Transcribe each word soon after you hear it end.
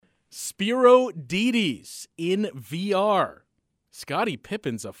Spiro Didis in VR. Scottie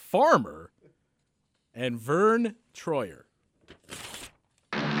Pippen's a farmer. And Verne Troyer.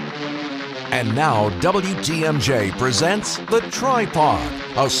 And now WTMJ presents The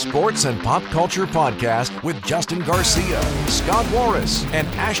TryPod, a sports and pop culture podcast with Justin Garcia, Scott Warris, and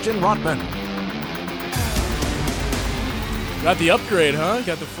Ashton Rotman. Got the upgrade, huh?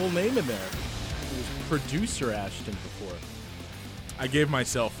 Got the full name in there. It was producer Ashton before. I gave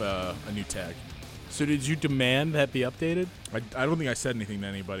myself a new tag. So did you demand that be updated? I don't think I said anything to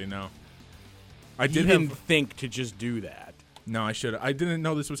anybody, no. I didn't think to just do that. No, I should have. I didn't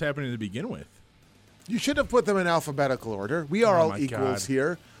know this was happening to begin with. You should have put them in alphabetical order. We are all equals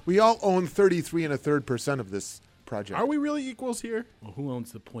here. We all own 33 1/3% of this project. Are we really equals here? Well, who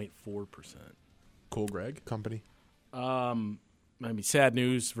owns the 0.4%? Cool, Greg. Company. Sad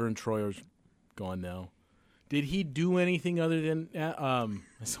news. Verne Troyer's gone now. Did he do anything other than, I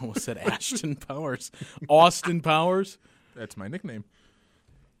almost said Ashton Powers. Austin Powers? That's my nickname.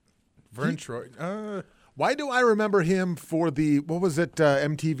 Verne Troyer. Why do I remember him for the, what was it,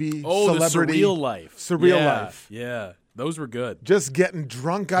 MTV Celebrity? The Surreal Life. Surreal Life. Yeah, those were good. Just getting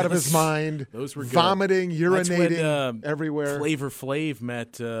drunk out of his mind. Those were good. Vomiting, urinating That's when, everywhere. Flavor Flav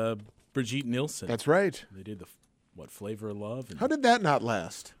met Brigitte Nielsen. That's right. They did Flavor of Love? How did that not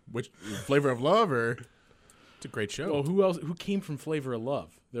last? Which Flavor of Love or? It's a great show. Well, who else? Who came from Flavor of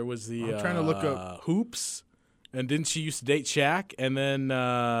Love? There was the I'm trying to look up Hoops, and didn't she used to date Shaq? And then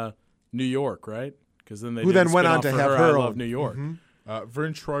New York, right? Because then who then went on to have her I Love New York. Mm-hmm.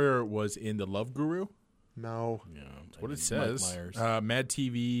 Verne Troyer was in The Love Guru. No. Yeah, that's what it says. Mad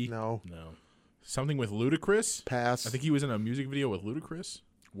TV. No. Something with Ludacris. Pass. I think he was in a music video with Ludacris.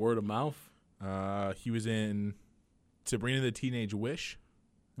 Word of Mouth. He was in Sabrina the Teenage Witch.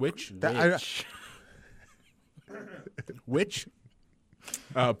 Witch?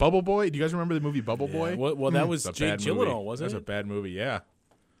 Bubble Boy. Do you guys remember the movie Bubble Boy? Well, that was Jake Gyllenhaal, wasn't it? That was a bad movie, yeah.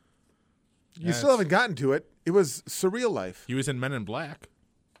 You still haven't gotten to it. It was Surreal Life. He was in Men in Black.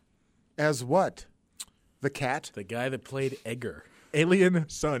 As what? The cat? The guy that played Edgar. Alien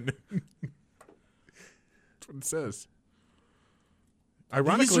Son. That's what it says.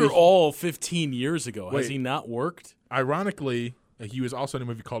 Ironically, these are all 15 years ago. Has he not worked? Ironically, he was also in a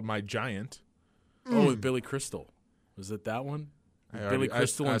movie called My Giant. Oh, with Billy Crystal. Was it that one? Billy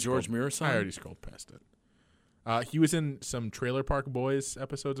Crystal and George Mirasan? I already scrolled past it. He was in some Trailer Park Boys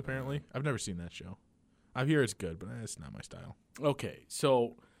episodes, apparently. I've never seen that show. I hear it's good, but it's not my style. Okay,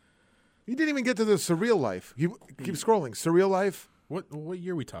 so... You didn't even get to the Surreal Life. You keep scrolling. Surreal Life? What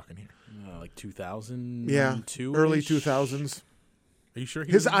year are we talking here? Like 2002? Yeah, early 2000s. Are you sure?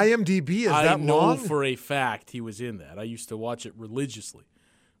 His IMDb is that long? I know for a fact he was in that. I used to watch it religiously.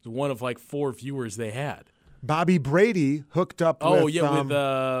 It was one of like 4 viewers they had. Bobby Brady hooked up with...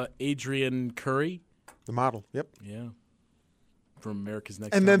 with Adrian Curry. The model, yep. Yeah. From America's Next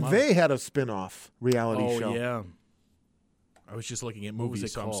Top And then Model. they had a spin-off reality show. Oh, yeah. I was just looking at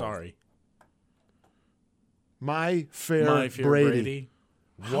movies, so I'm sorry. My Fair Brady.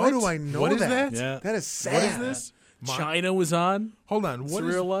 How do I know what is that? Yeah. That is sad. What is this? China was on. Hold on.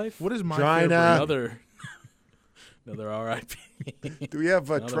 Surreal Life? What is My China. Fair Brady? Another R.I.P. Do we have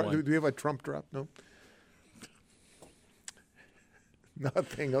a Another do we have a Trump drop? No.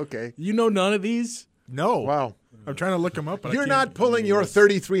 Nothing. Okay. You know none of these? No. Wow. I'm trying to look them up, but You're not pulling your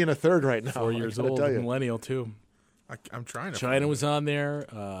 33 1/3 right now. 4 years old, millennial too. I'm trying to. China was on there.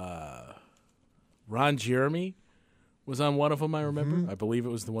 Ron Jeremy was on one of them, I remember. I believe it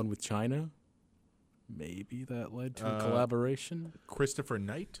was the one with China. Maybe that led to a collaboration. Christopher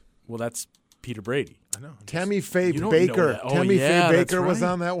Knight. Well, that's Peter Brady. I know. Tammy Faye You don't Baker. know that. Oh, Tammy yeah, Faye that's Baker was right.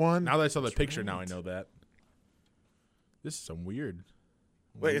 on that one. Now that I saw the picture, now I know that. This is some weird.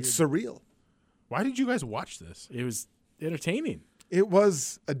 Wait, it's surreal. Why did you guys watch this? It was entertaining. It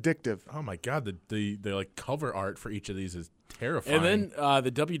was addictive. Oh my god, the like cover art for each of these is terrifying. And then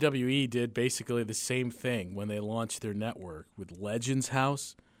the WWE did basically the same thing when they launched their network with Legends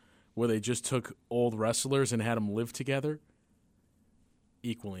House, where they just took old wrestlers and had them live together.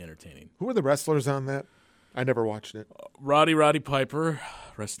 Equally entertaining. Who were the wrestlers on that? I never watched it. Roddy Piper,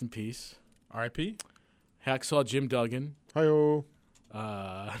 rest in peace. R.I.P. Hacksaw Jim Duggan. Hi-oh.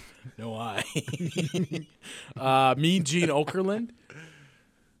 No I. Mean Gene Okerlund.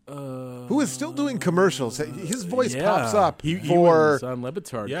 Who is still doing commercials? His voice pops up He for was on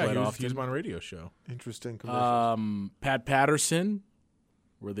Lebitard Yeah, quite he often. was on a radio show. interesting commercials. Pat Patterson,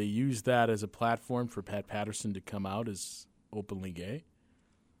 where they used that as a platform for Pat Patterson to come out as openly gay.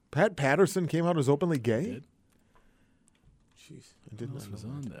 Pat Patterson came out as openly gay? Did. Jeez, I didn't know was that.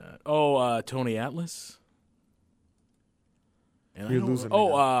 on that. Oh, Tony Atlas. And You're losing me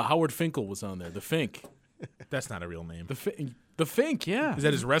Howard Finkel was on there. The Fink. That's not a real name. The Fink, yeah. Is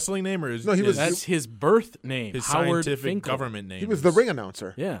that his wrestling name or is No, That's his birth name. his Howard scientific Finkel. government name? He was the ring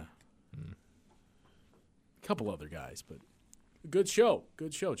announcer. Yeah. A couple other guys, but good show.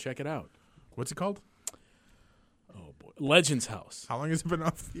 Good show. Check it out. What's it called? Oh boy, Legends House. How long has it been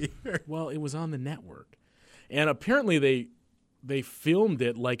off the air? Well, it was on the network, and apparently they filmed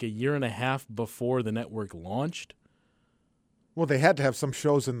it like a year and a half before the network launched. Well, they had to have some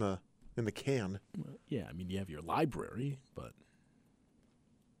shows in the can. Yeah, I mean you have your library, but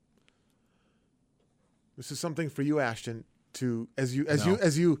This is something for you, Ashton, to as you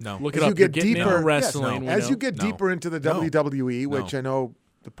No. look it as up. you You're get getting deeper into wrestling. as you get No. deeper into the No. WWE, which No. I know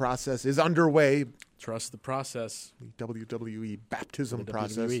the process is underway, Trust the process. the WWE baptism The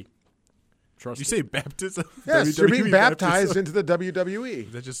process. WWE. Trust You it. say baptism? Yes, you're being WWE baptized baptism? into the WWE.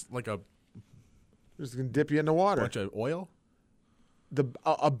 Is that just like a Just gonna dip you in the water. bunch of oil?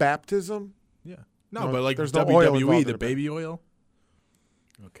 A baptism. Yeah. No, No, but like there's no oil WWE, involved in the it, baby oil.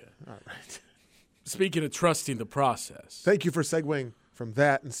 Okay. All right. Speaking of trusting the process, Thank you for segueing from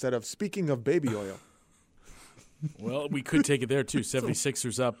that instead of speaking of baby oil. well, we could take it there too.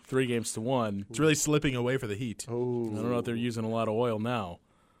 76ers up 3-1. It's really slipping away for the Heat. I don't know if they're using a lot of oil now.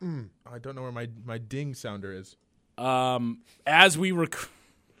 I don't know where my ding sounder is. As we record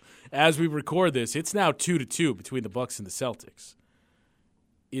this, it's now 2-2 between the Bucks and the Celtics.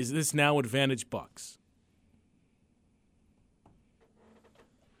 Is this now advantage Bucks?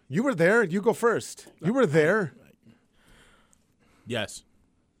 You were there. You go first. You were there. Yes.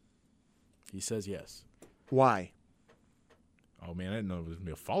 He says yes. Why? Oh man, I didn't know it was gonna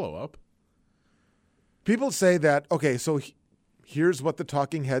be a follow up. People say that. Okay, so here's what the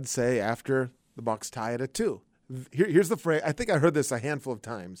talking heads say after the Bucks tie it at 2. Here's the phrase. I think I heard this a handful of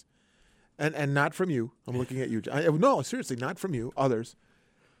times, and not from you. I'm looking at you. No, seriously, not from you. Others.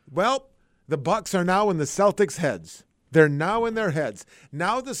 Well, the Bucks are now in the Celtics' heads. They're now in their heads.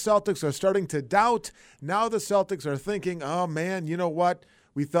 Now the Celtics are starting to doubt. Now the Celtics are thinking, oh, man, you know what?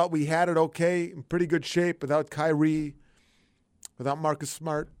 We thought we had it okay, in pretty good shape without Kyrie, without Marcus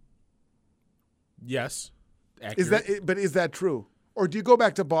Smart. Yes. Accurate. Is that true? Or do you go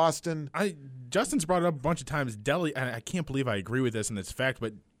back to Boston? Justin's brought it up a bunch of times. I can't believe I agree with this and it's fact,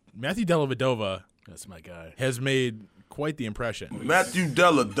 but Matthew Dellavedova, That's my guy. has made quite the impression. Matthew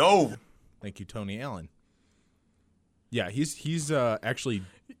Dellavedova. Thank you, Tony Allen. Yeah, he's actually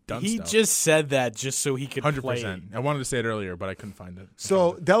done He stuff. just said that just so he could 100%. play. I wanted to say it earlier, but I couldn't find it.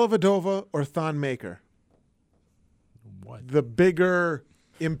 So Dellavedova or Thon Maker? What? The bigger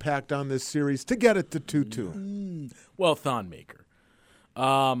impact on this series to get it to 2-2. Well, Thon Maker.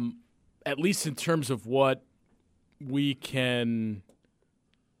 At least in terms of what we can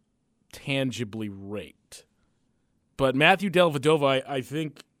tangibly rate. But Matthew Dellavedova, I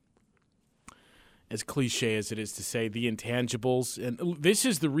think, as cliche as it is to say, the intangibles, and this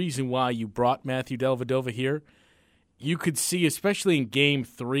is the reason why you brought Matthew Dellavedova here. You could see, especially in Game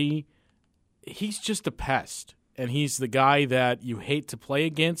 3, he's just a pest. And he's the guy that you hate to play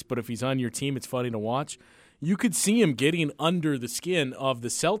against, but if he's on your team, it's funny to watch. You could see him getting under the skin of the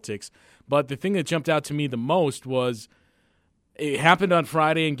Celtics. But the thing that jumped out to me the most was it happened on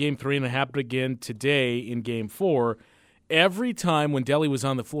Friday in Game 3, and it happened again today in Game 4. Every time when Delly was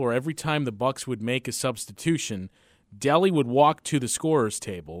on the floor, every time the Bucks would make a substitution, Delly would walk to the scorer's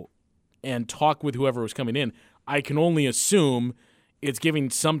table and talk with whoever was coming in. I can only assume it's giving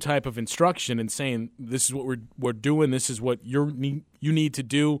some type of instruction and saying, this is what we're doing, this is what you need to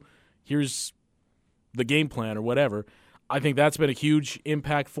do, here's the game plan or whatever. I think that's been a huge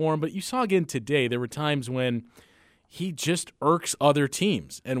impact for him. But you saw again today, there were times when he just irks other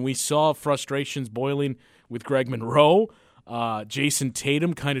teams. And we saw frustrations boiling with Greg Monroe. Jason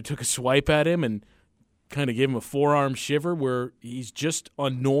Tatum kind of took a swipe at him and kind of gave him a forearm shiver where he's just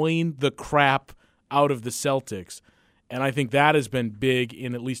annoying the crap out of the Celtics. And I think that has been big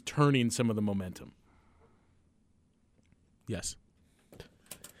in at least turning some of the momentum. Yes.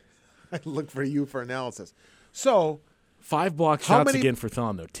 I look for you for analysis. So 5 block How shots many- again for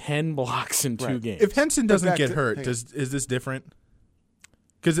Thon, though. 10 blocks in 2 Right. games. If Henson doesn't back get to- hurt, hang on. is this different?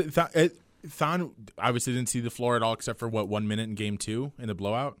 Because Thon obviously didn't see the floor at all except for, 1 minute in Game 2 in the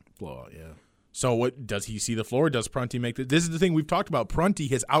blowout? blowout, yeah. So what does he see the floor? Does Prunty make the – this is the thing we've talked about. Prunty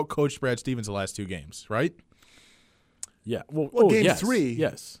has outcoached Brad Stevens the last 2 games, right? Yeah. Well, Game yes, 3.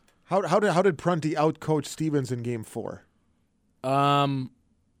 Yes. How did Prunty outcoach Stevens in Game 4?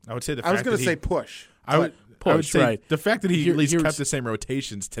 I would say the fact I was going that to say push. I would Push, say right. the fact that he Here- at least here's- kept the same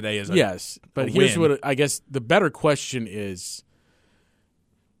rotations today is a Yes. But a here's win. what I guess the better question is,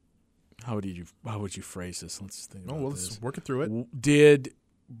 How would you phrase this? Let's think about Let's this. work it through it. Did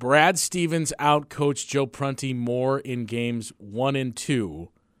Brad Stevens outcoach Joe Prunty more in games 1 and 2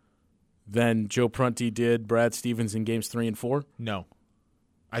 than Joe Prunty did Brad Stevens in games 3 and 4? No.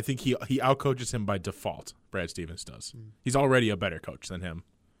 I think he outcoaches him by default. Brad Stevens does. He's already a better coach than him.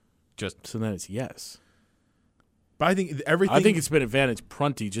 So then it's yes. But I think everything. I think it's been advantage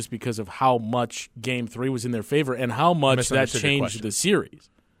Prunty just because of how much Game 3 was in their favor and how much that changed the series.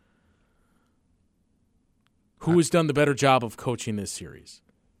 Who has done the better job of coaching this series?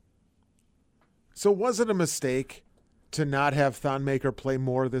 So was it a mistake to not have Thonmaker play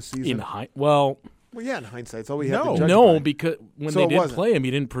more this season? Well, yeah, in hindsight, it's all we have to judge No, by. because when they did play him,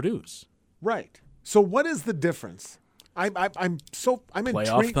 he didn't produce. Right. So what is the difference? I'm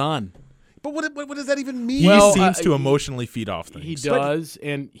Playoff intrigued. Thon. But what does that even mean? He seems to emotionally feed off things. He does,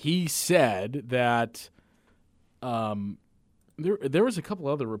 and he said that there was a couple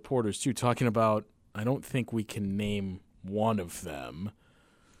other reporters, too, talking about, I don't think we can name one of them,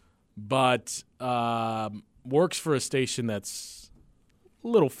 but works for a station that's a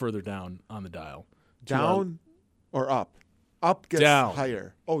little further down on the dial. Down or up? Up gets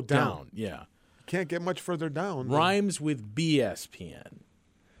higher. Oh, down. Yeah. Can't get much further down. Rhymes with BSPN.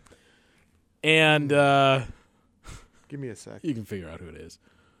 And give me a sec. You can figure out who it is.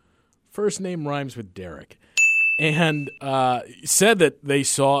 First name rhymes with Derek. And said that he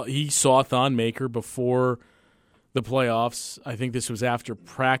saw Thonmaker before the playoffs. I think this was after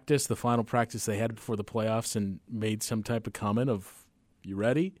practice, the final practice they had before the playoffs, and made some type of comment of, "You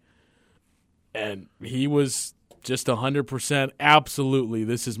ready?" And he was just 100% absolutely,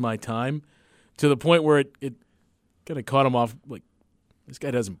 this is my time, to the point where it kind of caught him off, like, this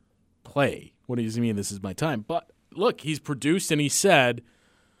guy doesn't play. What does he mean this is my time? But look, he's produced, and he said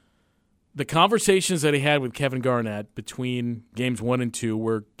the conversations that he had with Kevin Garnett between games 1 and 2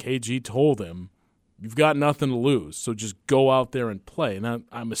 where KG told him, you've got nothing to lose, so just go out there and play. And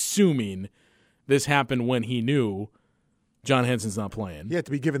I'm assuming this happened when he knew John Henson's not playing. He had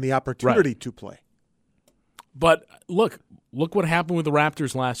to be given the opportunity to play. But look what happened with the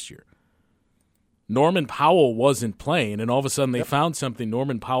Raptors last year. Norman Powell wasn't playing, and all of a sudden they found something.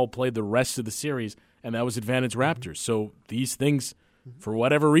 Norman Powell played the rest of the series, and that was advantage Raptors. So these things, for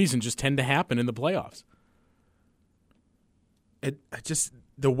whatever reason, just tend to happen in the playoffs.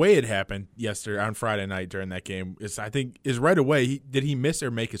 The way it happened yesterday on Friday night during that game is right away. Did he miss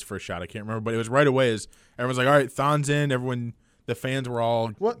or make his first shot? I can't remember, but it was right away. As everyone's like, "All right, Thon's in." The fans were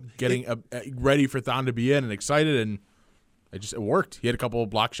all getting ready for Thon to be in and excited, and it worked. He had a couple of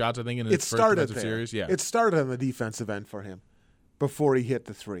block shots, I think, in his first defensive series. Yeah, it started on the defensive end for him before he hit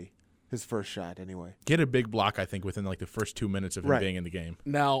the three. His first shot, anyway. He had a big block, I think, within like the first 2 minutes of him being in the game.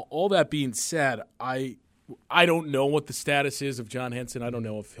 Now, all that being said, I don't know what the status is of John Henson. I don't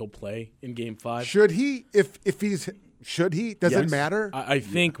know if he'll play in Game 5. Should he? Should he? Does it matter? I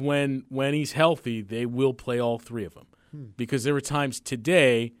think when he's healthy, they will play all three of them. Because there were times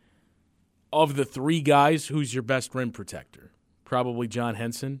today, of the three guys, who's your best rim protector? Probably John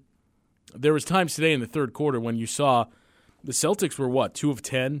Henson. There was times today in the third quarter when you saw the Celtics were, 2 of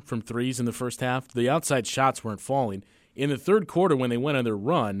 10 from threes in the first half. The outside shots weren't falling. In the third quarter when they went on their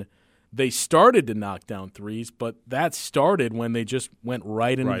run, they started to knock down threes, but that started when they just went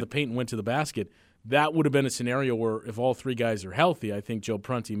right into the paint and went to the basket. That would have been a scenario where if all three guys are healthy, I think Joe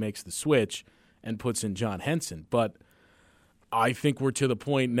Prunty makes the switch and puts in John Henson. But I think we're to the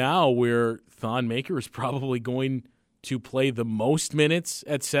point now where Thonmaker is probably going to play the most minutes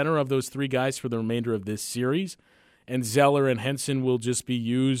at center of those three guys for the remainder of this series, and Zeller and Henson will just be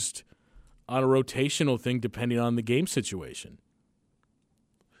used on a rotational thing depending on the game situation.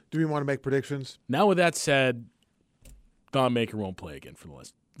 Do we want to make predictions? Now, with that said, Thonmaker won't play again for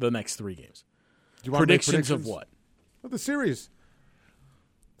the next 3 games. Do you want predictions to make predictions of what? Of the series.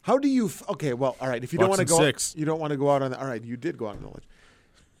 How do you? Okay, well, all right. If you don't want to go, 6. You don't want to go out on. All right, you did go out on the ledge.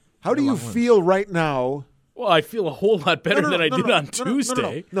 How do you feel right now? Well, I feel a whole lot better than I did on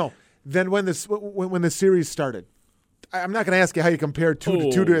Tuesday. No, than when the series started. I'm not going to ask you how you compare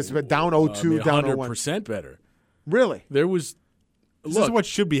 2 to 2, but down 0-2, down 0-1. 100% better. Really? There was. This is what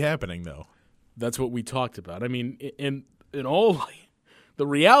should be happening, though. That's what we talked about. I mean, in all, the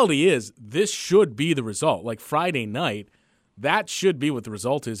reality is this should be the result. Like Friday night, that should be what the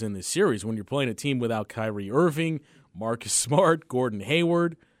result is in this series when you're playing a team without Kyrie Irving, Marcus Smart, Gordon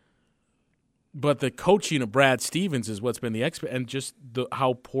Hayward. But the coaching of Brad Stevens is what's been the and just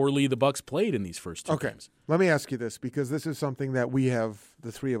how poorly the Bucks played in these first 2 games. Let me ask you this, because this is something that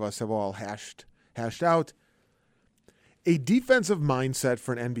the three of us have all hashed out. A defensive mindset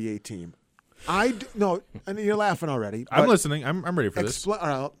for an NBA team. No, and you're laughing already. I'm listening. I'm ready for this.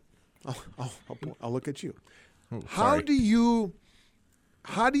 I'll look at you. Oh, How sorry. do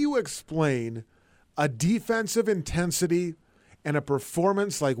you explain a defensive intensity and a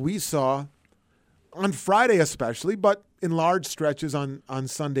performance like we saw on Friday especially, but in large stretches on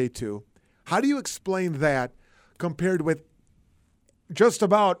Sunday too? How do you explain that compared with just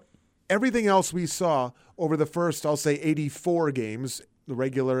about everything else we saw over the first, I'll say, 84 games, the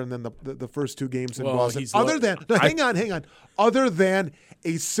regular and then the first 2 games in Boston? Hang on. Other than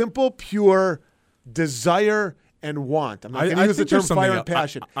a simple, pure desire and want. I'm not going to use the term fire and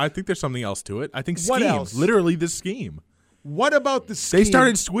passion. I think there's something else to it. I think What scheme. else? Literally the scheme. What about the scheme? They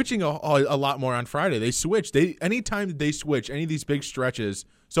started switching a lot more on Friday. They switched. Anytime they switch, any of these big stretches.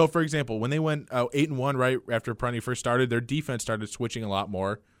 So, for example, when they went 8-1 right after Prunty first started, their defense started switching a lot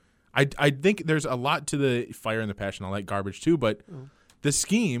more. I think there's a lot to the fire and the passion, all that garbage too, but the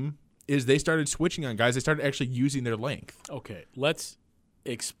scheme is they started switching on guys. They started actually using their length. Okay, let's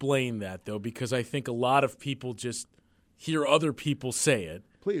explain that, though, because I think a lot of people just hear other people say it.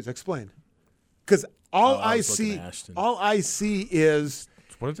 Please explain. Because all I see is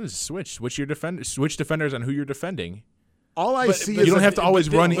What is this? Switch your defender. Switch defenders on who you're defending. all I see You is don't have to always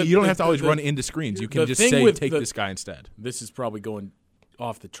run. but You don't have to the- always the- run into screens. You can the just thing say with take the- this guy instead. This is probably going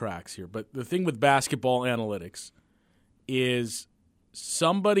off the tracks here, but the thing with basketball analytics is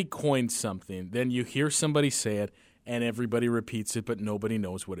somebody coined something, then you hear somebody say it, and everybody repeats it, but nobody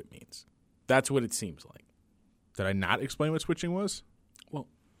knows what it means. That's what it seems like. Did I not explain what switching was? Well,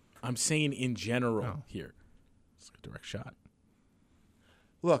 I'm saying in general here. It's a direct shot.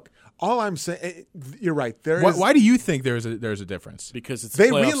 look. All I'm saying, you're right. Why do you think there's a difference? Because it's They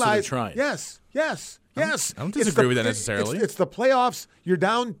the playoffs, so they're realize. trying. Yes. I don't disagree with that necessarily. It's the playoffs. You're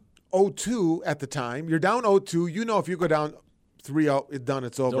down 0-2 at the time. You're down 0-2. You know if you go down 3-0, it's done.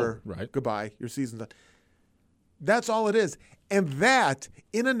 It's over. Right. Goodbye. Your season's done. That's all it is. And that,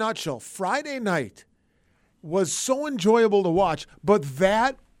 in a nutshell, Friday night was so enjoyable to watch. But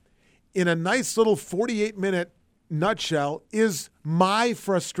that, in a nice little 48-minute nutshell, is my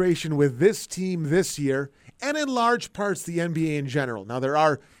frustration with this team this year, and in large parts the NBA in general. Now, there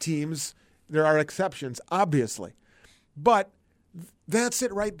are teams, there are exceptions, obviously. But that's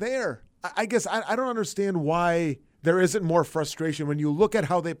it right there. I guess I don't understand why there isn't more frustration when you look at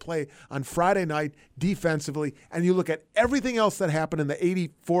how they play on Friday night defensively and you look at everything else that happened in the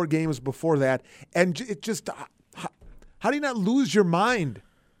 84 games before that, and it just how do you not lose your mind?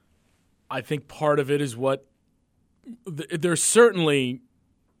 I think part of it is what there's certainly,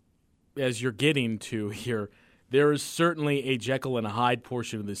 as you're getting to here, there is certainly a Jekyll and Hyde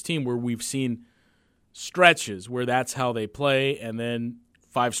portion of this team where we've seen stretches where that's how they play, and then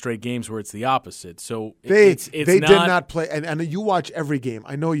 5 straight games where it's the opposite. So They it's did not play, and you watch every game.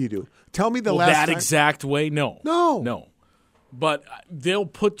 I know you do. Tell me the last that time. exact way. No. But they'll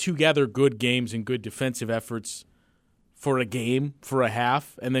put together good games and good defensive efforts for a game, for a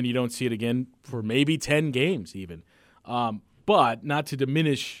half, and then you don't see it again for maybe 10 games even. But not to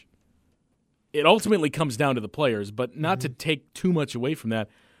diminish, it ultimately comes down to the players, but not to take too much away from that.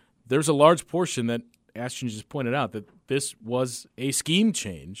 There's a large portion that Ashton just pointed out that this was a scheme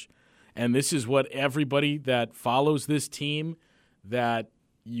change, and this is what everybody that follows this team, that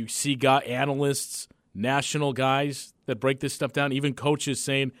you see analysts, national guys that break this stuff down, even coaches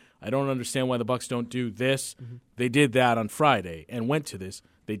saying, I don't understand why the Bucks don't do this. They did that on Friday and went to this.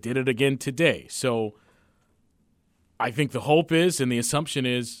 They did it again today. So I think the hope is and the assumption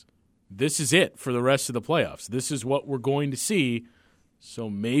is this is it for the rest of the playoffs. This is what we're going to see. So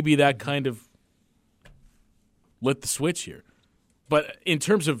maybe that kind of lit the switch here. But in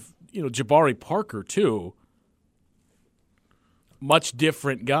terms of, Jabari Parker too, much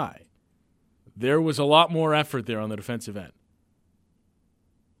different guy. There was a lot more effort there on the defensive end.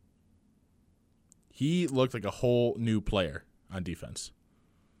 He looked like a whole new player on defense.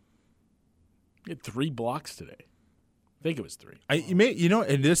 He had 3 blocks today. I think it was 3.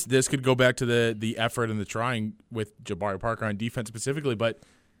 And this could go back to the effort and the trying with Jabari Parker on defense specifically, but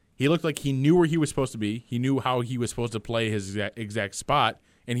he looked like he knew where he was supposed to be. He knew how he was supposed to play his exact spot,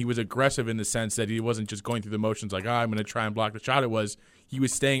 and he was aggressive in the sense that he wasn't just going through the motions like, I'm going to try and block the shot. It was he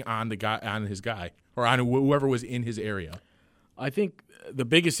was staying on his guy, or on whoever was in his area. I think the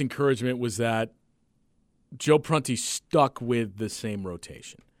biggest encouragement was that Joe Prunty stuck with the same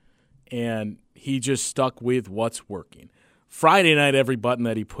rotation, and he just stuck with what's working. Friday night, every button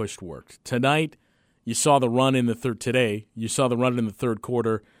that he pushed worked. Tonight, you saw the run in the third. Today, you saw the run in the third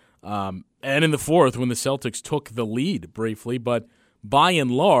quarter, and in the fourth when the Celtics took the lead briefly. But by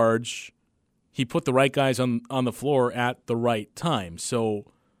and large, he put the right guys on the floor at the right time. So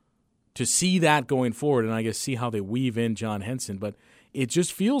to see that going forward, and I guess see how they weave in John Henson, but it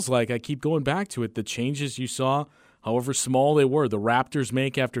just feels like, I keep going back to it, the changes you saw, however small they were, the Raptors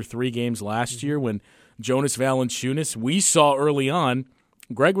make after 3 games last year when Jonas Valanciunas, we saw early on,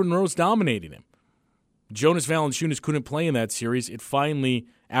 Greg Monroe's dominating him. Jonas Valanciunas couldn't play in that series. It finally,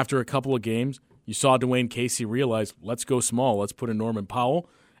 after a couple of games, you saw Dwayne Casey realize, let's go small, let's put in Norman Powell,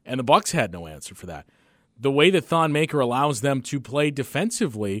 and the Bucks had no answer for that. The way that Thon Maker allows them to play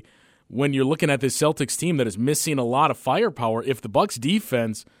defensively, when you're looking at this Celtics team that is missing a lot of firepower, if the Bucks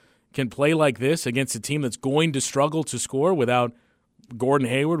defense can play like this against a team that's going to struggle to score without Gordon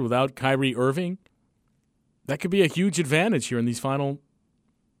Hayward, without Kyrie Irving, that could be a huge advantage here in these final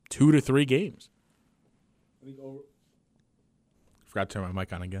 2 to 3 games. Forgot to turn my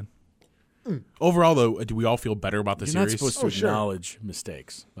mic on again. Overall, though, do we all feel better about the You're series? not supposed to acknowledge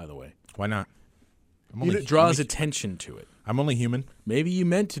mistakes, by the way. Why not? It draws attention to it. I'm only human. Maybe you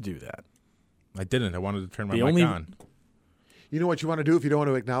meant to do that. I didn't. I wanted to turn my mic on. You know what you want to do if you don't want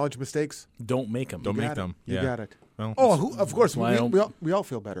to acknowledge mistakes? Don't make them. Don't make them. You got it. Well, of course. We all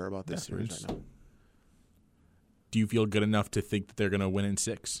feel better about this series right now. Do you feel good enough to think that they're going to win in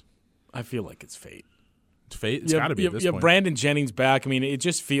 6? I feel like it's fate. It's fate? It's got to be at this point. Brandon Jennings back. I mean, it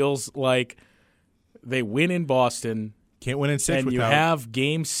just feels like they win in Boston. Can't win in 6 and you have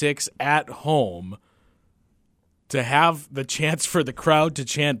Game 6 at home to have the chance for the crowd to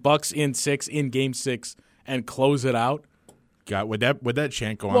chant Bucks in 6 in Game 6 and close it out. God, would that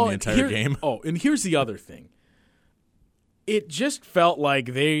chant go on the entire game? Oh, and here's the other thing. It just felt like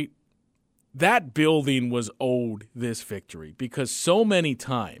that building was owed this victory because so many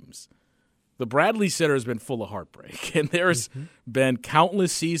times the Bradley Center has been full of heartbreak, and there's been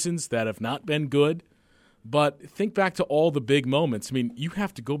countless seasons that have not been good. But think back to all the big moments. I mean, you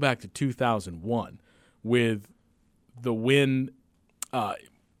have to go back to 2001 with the win,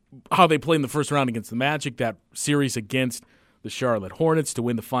 how they played in the first round against the Magic, that series against the Charlotte Hornets to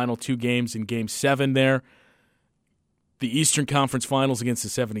win the final 2 games in Game 7 there, the Eastern Conference Finals against the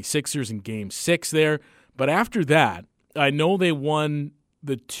 76ers in Game 6 there. But after that, I know they won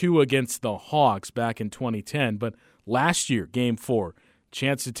the 2 against the Hawks back in 2010, but last year, Game 4,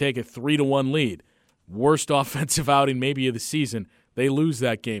 chance to take a 3-1 lead. Worst offensive outing maybe of the season. They lose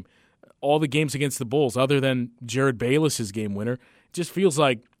that game. All the games against the Bulls, other than Jared Bayless's game winner, it just feels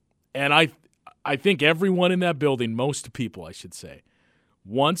like, and I think everyone in that building, most people I should say,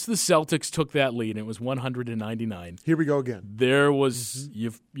 once the Celtics took that lead, and it was 199. Here we go again. There was,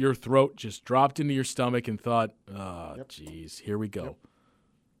 your throat just dropped into your stomach and thought, geez, here we go. Yep.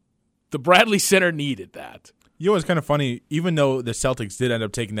 The Bradley Center needed that. You know what's kind of funny? Even though the Celtics did end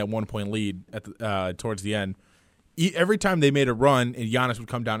up taking that 1-point lead at towards the end, every time they made a run and Giannis would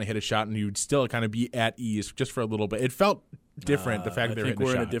come down and hit a shot, and you would still kind of be at ease just for a little bit. It felt different, the fact that they were hitting a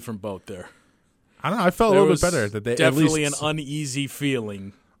shot. I think we're in a different boat there. I don't know. I felt a little bit better. That they definitely at least, an uneasy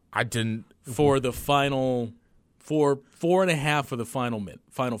feeling. I didn't for the final 4.5 of the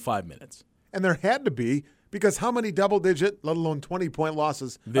final 5 minutes. And there had to be, because how many double-digit, let alone 20-point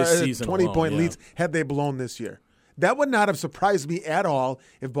losses, this season 20-point leads had they blown this year? That would not have surprised me at all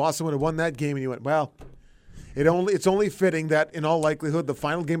if Boston would have won that game and you went, well, it's only fitting that in all likelihood the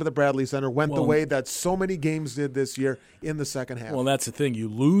final game of the Bradley Center went the way that so many games did this year in the second half. Well, that's the thing. You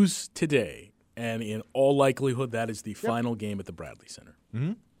lose today, and in all likelihood that is the final game at the Bradley Center.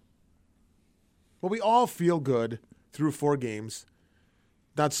 Mm-hmm. Well, we all feel good through 4 games.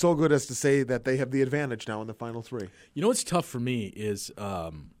 Not so good as to say that they have the advantage now in the final 3. You know what's tough for me is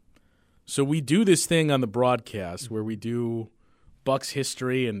so we do this thing on the broadcast where we do Bucks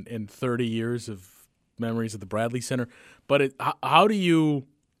history and 30 years of memories at the Bradley Center. But how do you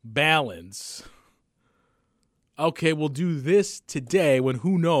balance, okay, we'll do this today when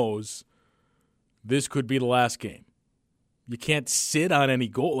who knows this could be the last game. You can't sit on any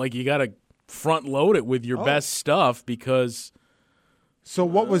goal. Like, you got to front load it with your best stuff because – So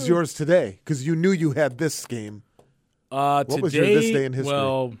what was yours today? Because you knew you had this game. What was your this day in history?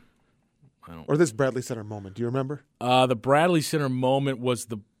 Well, or this Bradley Center moment. Do you remember? The Bradley Center moment was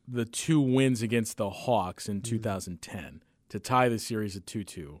the 2 wins against the Hawks in 2010 to tie the series at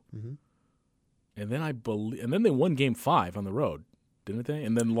 2-2. Mm-hmm. And then they won Game 5 on the road, didn't they?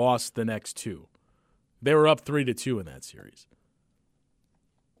 And then lost the next 2. They were up 3-2 in that series.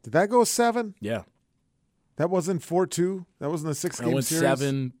 Did that go 7? Yeah. That wasn't 4-2? That wasn't a 6-game series?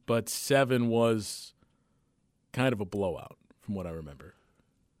 7, but 7 was kind of a blowout from what I remember.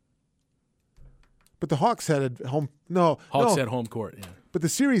 But the Hawks had home – Hawks had home court, yeah. But the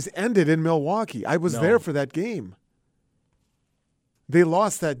series ended in Milwaukee. I was there for that game. They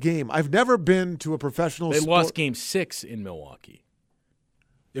lost that game. I've never been to a professional sport. They lost Game 6 in Milwaukee.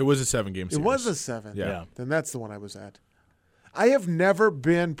 It was a 7-game series. It was a 7. Yeah. Then that's the one I was at. I have never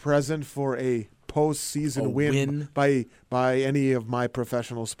been present for a postseason win by any of my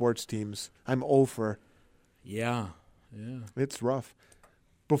professional sports teams. I'm 0 for. Yeah. It's rough.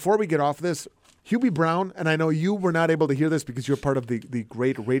 Before we get off this, Hubie Brown, and I know you were not able to hear this because you're part of the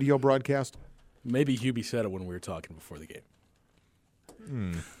great radio broadcast. Maybe Hubie said it when we were talking before the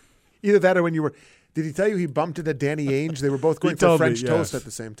game. Either that or when you were. Did he tell you he bumped into Danny Ainge? They were both going for French toast at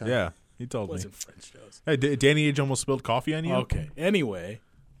the same time. Yeah, he told me. It wasn't French toast. Hey, Danny Ainge almost spilled coffee on you? Okay. Anyway.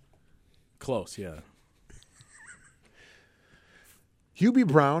 Close, yeah. Hubie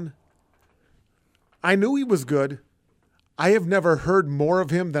Brown, I knew he was good. I have never heard more of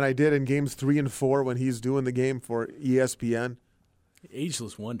him than I did in games 3 and 4 when he's doing the game for ESPN.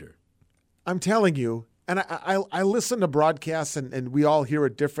 Ageless wonder. I'm telling you, and I listen to broadcasts, and we all hear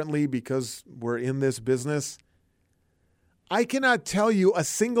it differently because we're in this business. I cannot tell you a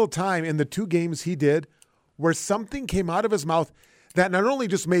single time in the 2 games he did where something came out of his mouth that not only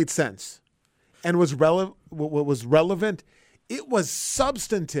just made sense and was relevant, it was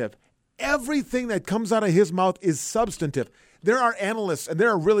substantive. Everything that comes out of his mouth is substantive. There are analysts, and there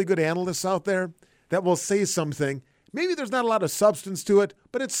are really good analysts out there that will say something. Maybe there's not a lot of substance to it,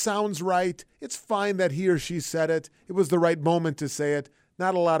 but it sounds right. It's fine that he or she said it. It was the right moment to say it.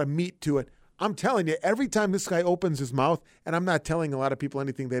 Not a lot of meat to it. I'm telling you, every time this guy opens his mouth, and I'm not telling a lot of people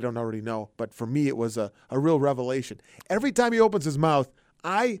anything they don't already know, but for me it was a real revelation. Every time he opens his mouth,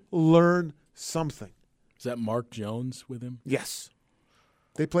 I learn something. Is that Mark Jones with him? Yes.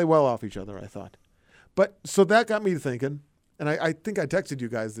 They play well off each other, I thought. But so that got me thinking, and I think I texted you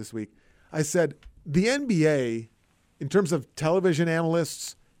guys this week. I said, the NBA, in terms of television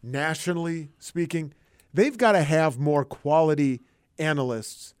analysts, nationally speaking, they've got to have more quality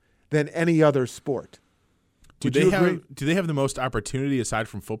analysts than any other sport. Do they have the most opportunity aside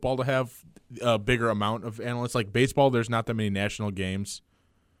from football to have a bigger amount of analysts? Like baseball, there's not that many national games.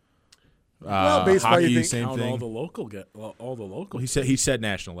 Well, baseball, hockey, you think, same thing. All the local. Well, he said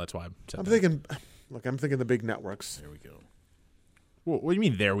national. That's why I'm thinking. Look, I'm thinking the big networks. There we go. What do you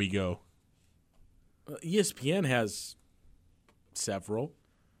mean? There we go. ESPN has several.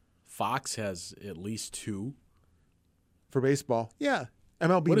 Fox has at least 2 for baseball. Yeah,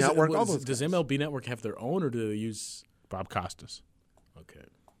 MLB Network. All those does guys. MLB Network have their own, or do they use Bob Costas? Okay.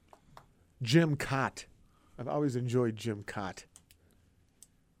 Jim Cott. I've always enjoyed Jim Cott.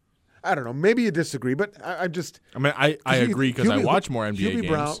 I don't know. Maybe you disagree, but I agree because I watch more NBA Hubie games.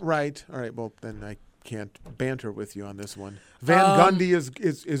 Brown, right? All right. Well, then I can't banter with you on this one. Van Gundy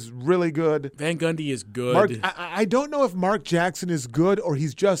is really good. Van Gundy is good. I don't know if Mark Jackson is good or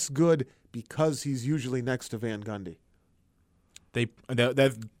he's just good because he's usually next to Van Gundy.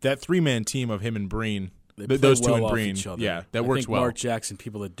 That 3-man team of him and Breen, They those play two well and off Breen, each other. yeah, that I works think well. Mark Jackson,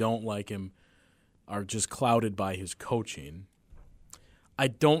 people that don't like him, are just clouded by his coaching. I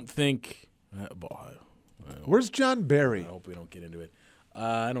don't think. Where's John Barry? I hope we don't get into it.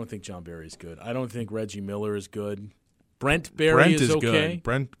 I don't think John Barry is good. I don't think Reggie Miller is good. Brent Barry is okay. Good.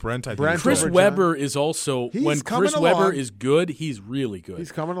 Brent, I think. Brent Chris over Webber is also when Chris along. Webber is good, he's really good.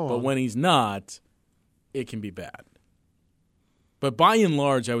 He's coming along. But when he's not, it can be bad. But by and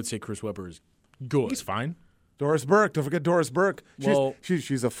large, I would say Chris Webber is good. He's fine. Doris Burke. Don't forget Doris Burke. Well,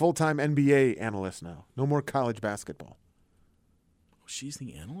 she's a full-time NBA analyst now. No more college basketball. She's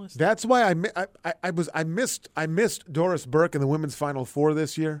the analyst? That's why I missed Doris Burke in the women's Final Four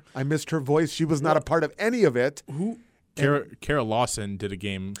this year. I missed her voice. She was not a part of any of it. Kara Lawson did a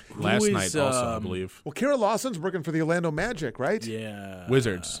game last night also, I believe. Well, Kara Lawson's working for the Orlando Magic, right? Yeah.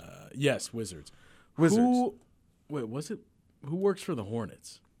 Wizards. Yes, Wizards. Wizards. Wait, was it? Who works for the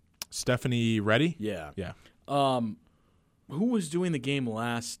Hornets? Stephanie Reddy? Yeah. Yeah. Who was doing the game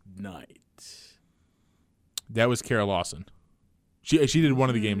last night? That was Kara Lawson. She did one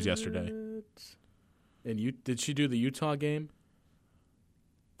of the games yesterday. And did she do the Utah game?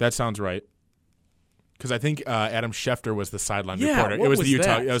 That sounds right. Because I think Adam Schefter was the sideline Yeah, reporter. what It was was the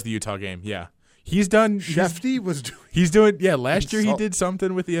Utah. that? It was the Utah game. Yeah, he's done. Shefty was doing. He's doing. Yeah, last year he Insult. did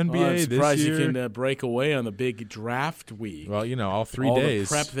something with the NBA. I'm surprised this year, you can break away on the big draft week. well, all 3 all days.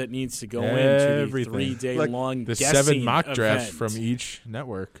 the prep that needs to go into the Everything. 3-day Like long the guessing 7 mock drafts event. from each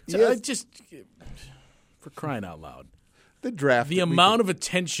network. So, Yes. just for crying out loud, The draft. the amount of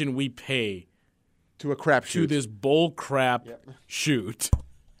attention we pay to a crap to shoot. this bull crap shoot.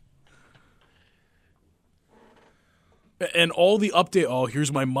 And all the update,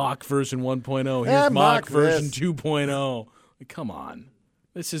 here's my mock version 1.0. Here's mock mock version this. 2.0. Come on.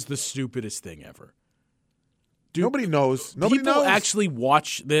 This is the stupidest thing ever. Nobody knows. Nobody People knows. actually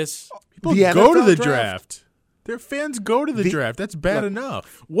watch this? People The go to NFL the draft. draft. Their fans go to the draft. That's bad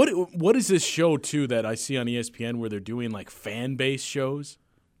enough. What is this show too that I see on ESPN where they're doing like fan base shows?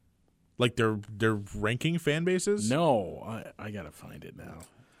 Like they're ranking fan bases? No, I gotta find it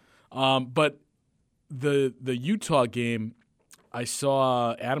now. But the Utah game, I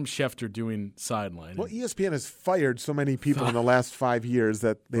saw Adam Schefter doing sideline. Well, ESPN has fired so many people in the last 5 years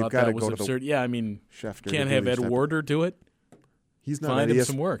that they've got to go to absurd. Yeah, I mean, Schefter. Can't have Ed Werder do it. He's not Find him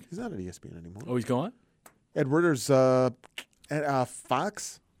some work. He's not at ESPN anymore. Oh, he's gone? Ed Werder's at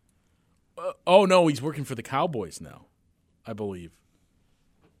Fox. Oh no, he's working for the Cowboys now, I believe.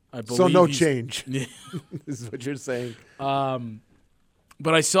 So no change. This is what you're saying.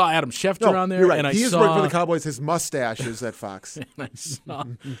 But I saw Adam Schefter on there, you're right. and He is working for the Cowboys. His mustache is at Fox.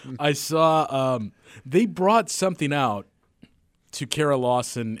 And I saw they brought something out to Kara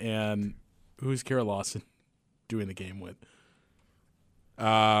Lawson, and who's Kara Lawson doing the game with?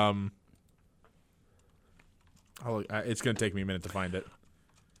 It's going to take me a minute to find it.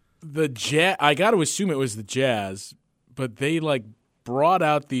 The Jazz. I got to assume it was the Jazz, but they brought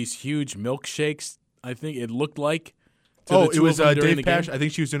out these huge milkshakes. I think it looked like. It was Dave Pash. I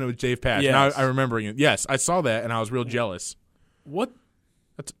think she was doing it with Dave Pash. Yes. Now I'm remembering it. Yes, I saw that and I was real jealous. What?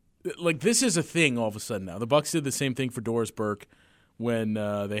 This is a thing all of a sudden now. The Bucks did the same thing for Doris Burke when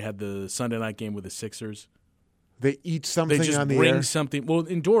they had the Sunday night game with the Sixers. They eat something They just on the bring air? something. Well,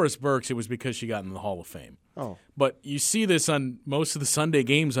 in Doris Burke's, it was because she got in the Hall of Fame. Oh. But you see this on most of the Sunday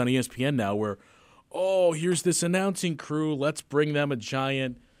games on ESPN now where, here's this announcing crew. Let's bring them a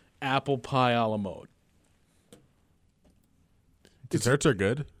giant apple pie a la mode. Desserts are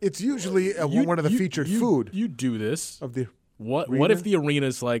good. It's usually one of the featured food. You do this. Of the What arena? if the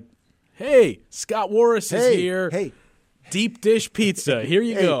arena's like, hey, Scott Warris is here. Hey. Deep dish pizza. Here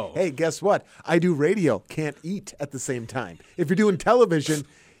you go. Hey, guess what? I do radio. Can't eat at the same time. If you're doing television,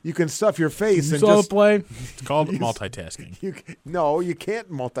 you can stuff your face You and saw just the play? It's called multitasking. you can't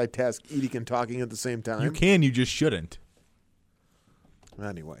multitask eating and talking at the same time. You can, you just shouldn't.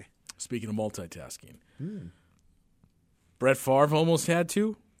 Anyway. Speaking of multitasking. Brett Favre almost had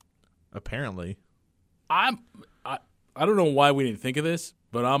to. Apparently. I don't know why we didn't think of this,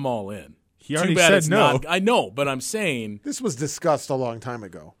 but I'm all in. He already Too bad said it's no. not. I know, but I'm saying This was discussed a long time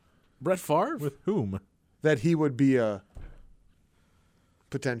ago Brett Favre, With whom? that he would be a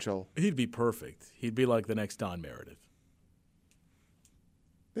potential. he'd be perfect. He'd be like the next Don Meredith.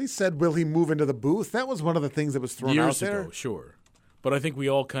 They said, will he move into the booth? That was one of the things that was thrown out Years there. ago, sure. But I think we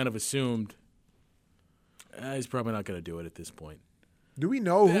all kind of assumed he's probably not going to do it at this point. Do we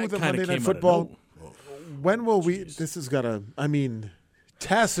know who That the kinda Monday Night came out of Football? nowhere. When will we? This is gonna. I mean,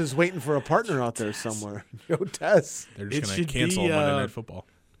 Tess is waiting for a partner out there somewhere. Yo, Tess. They're It just going should to cancel be, Monday Night Football.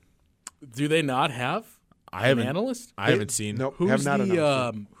 Do they not have I haven't. an analyst? I haven't seen. Nope. Who's have not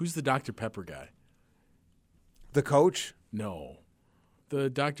announced it. who's the Dr. Pepper guy? The coach No, the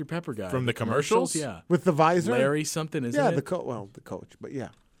Dr. Pepper guy From the commercials? Yeah, with the visor. Larry something, isn't Yeah, it? the coach. But yeah,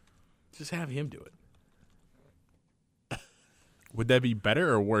 Just have him do it. Would that be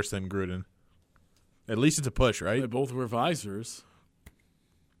better or worse than Gruden? At least it's a push, right? They both were visors.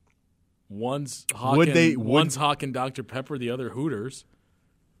 One's hawking Dr. Pepper, the other Hooters.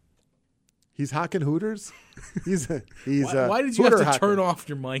 he's hawking Hooters. He's Why did you have to turn off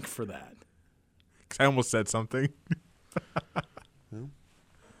your mic for that? 'Cause I almost said something.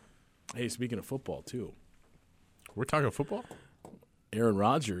 Hey, speaking of football, too. We're talking football? Aaron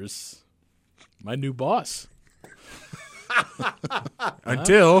Rodgers, my new boss.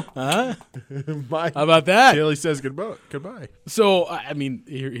 Until How about that? he says goodbye. So, I mean,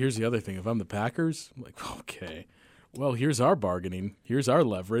 here's the other thing. If I'm the Packers, I'm like, okay, well, here's our bargaining. Here's our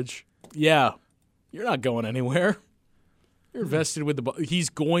leverage. Yeah, you're not going anywhere. You're invested with the Bucs. He's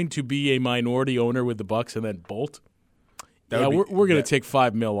going to be a minority owner with the Bucs and then bolt. We're going to take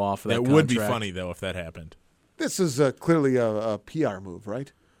 $5 million off of that That would be contract. funny, though, if that happened. This is clearly a PR move,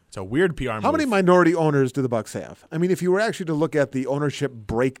 right? It's a weird PR move. How many minority owners do the Bucs have? I mean, if you were actually to look at the ownership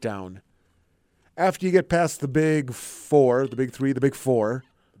breakdown, after you get past the big four, the big three, the big four,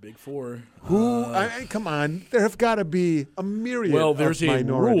 The Big Four. come on, there have got to be a myriad Well, of there's a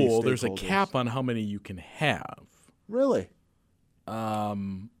minority rule. There's a stakeholders. cap on how many you can have. Really?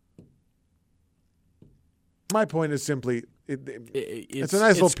 Um, My point is simply, it's it's a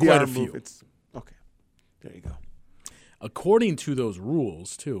nice it's little quite PR a few. move. It's okay. There you go. According to those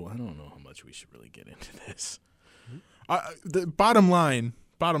rules, too, I don't know how much we should really get into this. The bottom line,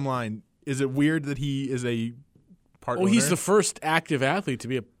 is it weird that he is a part owner? He's the first active athlete to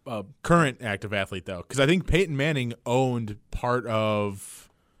be a current active athlete, though, because I think Peyton Manning owned part of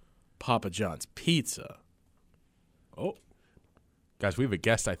Papa John's Pizza. Oh, Guys, we have a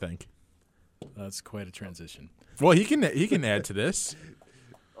guest, I think. That's quite a transition. Well, he can add to this.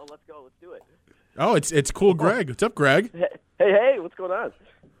 Oh, let's go. Let's do it. Oh, it's cool, Greg. What's up, Greg? Hey, what's going on?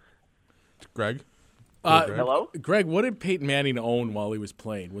 Greg. Hello? Greg, what did Peyton Manning own while he was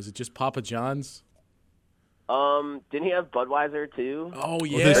playing? Was it just Papa John's? Didn't he have Budweiser too? Oh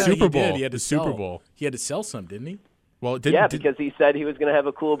yeah, the Super he Bowl. did. He had to The sell. Super Bowl. He had to sell some, didn't he? Well, Because he said he was going to have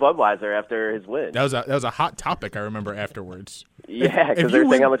a cool Budweiser after his win. that was a hot topic. I remember afterwards. Yeah, If because you they're saying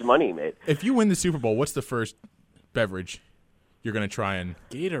win- how much money he made. If you win the Super Bowl, what's the first beverage you're going to try and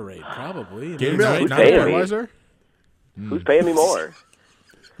Gatorade, probably. Gatorade? Who's Not paying me? Budweiser? Who's paying me more?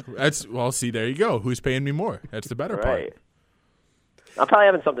 See, there you go. Who's paying me more? That's the better Right. part. I'm probably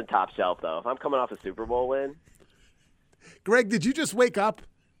having something top shelf, though. If I'm coming off a Super Bowl win. Greg, did you just wake up?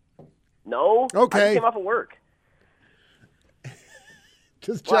 No. Okay. I just came off of work.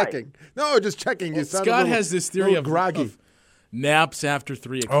 Just Why? checking. No, just checking. You sound a Scott little- has this theory little groggy. of naps after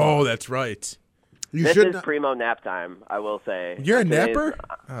 3 o'clock. Oh, that's right. You This should is not- primo nap time, I will say. You're a Today's- napper?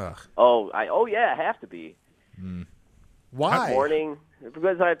 Ugh. Oh yeah, I have to be. Why? Morning,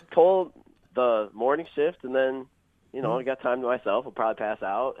 because I pull the morning shift, and then, I got time to myself. I'll probably pass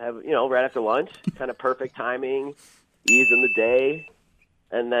out, have, right after lunch, kind of perfect timing, ease in the day,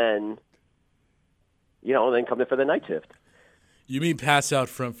 and then, then come in for the night shift. You mean pass out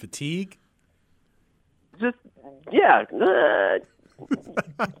from fatigue? Just, yeah,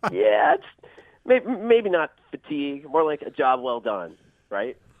 yeah, it's maybe not fatigue, more like a job well done,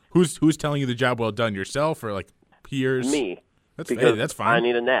 right? Who's telling you the job well done? Yourself or like peers? Me. That's Because that's fine. I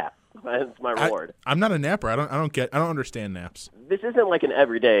need a nap. That's my reward. I'm not a napper. I don't understand naps. This isn't like an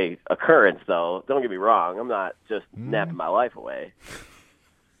everyday occurrence, though. Don't get me wrong. I'm not just napping my life away.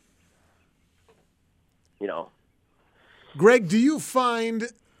 Greg, do you find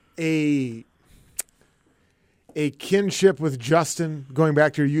a kinship with Justin going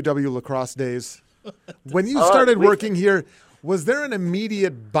back to your UW lacrosse days? When you started working here, was there an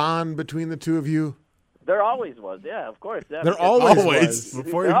immediate bond between the two of you? There always was. Yeah, of course. Yeah, There because- always Always. was.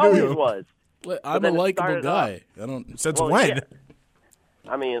 Before There you knew always was. I'm then a it likable started guy. I don't. Since Well, when? yeah.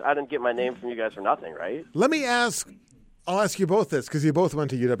 I mean, I didn't get my name from you guys for nothing, right? Let me ask, I'll ask you both this because you both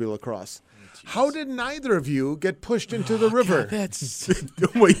went to UW lacrosse. How did neither of you get pushed into the river? That's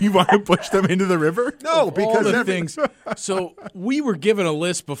Wait, you want to push them into the river? No, all because the things. So we were given a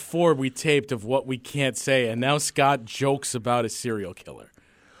list before we taped of what we can't say, and now Scott jokes about a serial killer,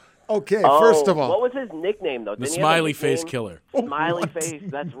 Okay, Oh, first of all, what was his nickname, though? the Didn't he have a smiley face nickname? killer. Smiley face.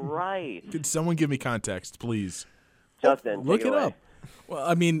 That's right. Could someone give me context, please? Justin, Look take it away. up. Well,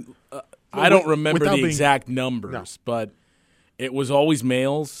 I mean, I don't remember without the being- exact numbers, but it was always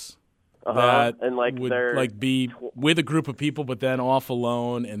males that And, like, would they're be with a group of people, but then off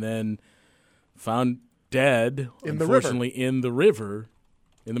alone, and then found dead, In the river. unfortunately, in the river,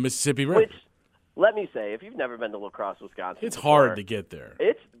 in the Mississippi River. Which, let me say, if you've never been to La Crosse, Wisconsin, It's before, hard to get there.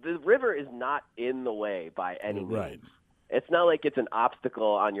 The river is not in the way by any means. Right. It's not like it's an obstacle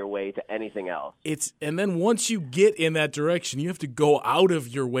on your way to anything else. And then once you get in that direction, you have to go out of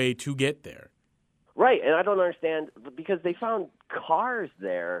your way to get there. Right, and I don't understand because they found cars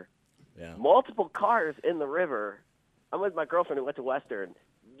there, Yeah. multiple cars in the river. I'm with my girlfriend who went to Western.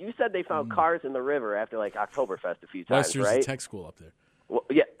 You said they found cars in the river after like Oktoberfest a few times, Western's right? a tech school up there. Well,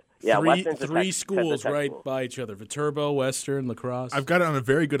 yeah. Western's a three tech schools tech right school. by each other: Viterbo, Western, La Crosse. I've got it on a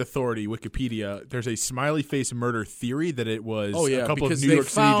very good authority, Wikipedia. There's a smiley face murder theory that it was Oh yeah, a couple of because New they York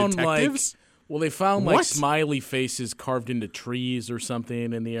City found detectives. they found like What? smiley faces carved into trees or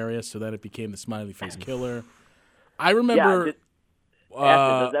something in the area, so that it became the smiley face killer. I remember. Ashton,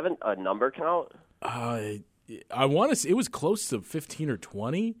 does that have a number count? I want to say it was close to 15 or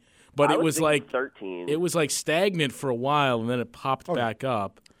 20, but I it was thinking like 13. it was like stagnant for a while, and then it popped back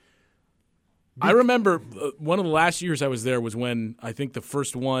up. I remember one of the last years I was there was when I think the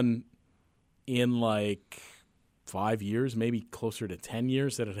first one in like 5 years, maybe closer to 10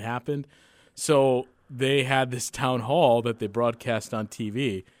 years that had happened. So they had this town hall that they broadcast on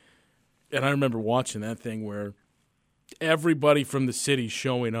TV, and I remember watching that thing where everybody from the city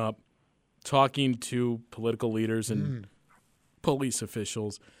showing up, talking to political leaders and police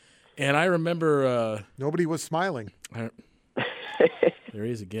officials. And I remember nobody was smiling. there he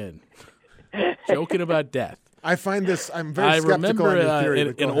is again. Joking about death. I find this. I'm very I skeptical remember on your theory.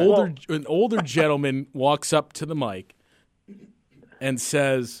 but go ahead. an older gentleman walks up to the mic and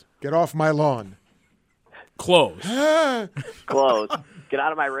says, Get off my lawn. "Close." Close. Get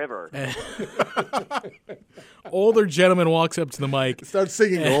out of my river. Older gentleman walks up to the mic. Start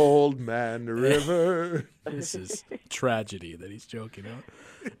singing "Old Man River." This is tragedy that he's joking about.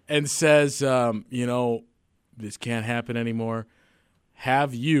 And says, this can't happen anymore.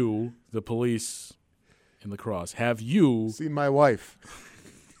 have you, the police in La Crosse, have you See my wife.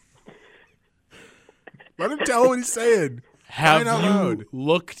 Let him tell what he's saying. have Crying out you loud.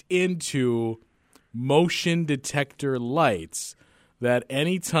 looked into motion detector lights that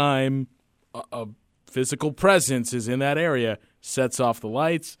anytime a physical presence is in that area, sets off the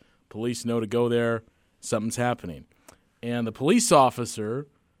lights, police know to go there, something's happening. And the police officer,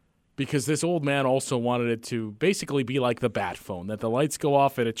 because this old man also wanted it to basically be like the bat phone, that the lights go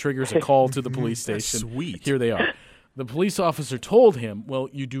off and it triggers a call to the police station. Sweet. Here they are. The police officer told him, well,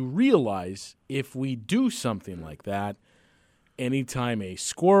 you do realize if we do something like that, anytime a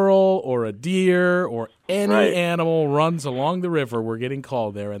squirrel or a deer or any Right. animal runs along the river, we're getting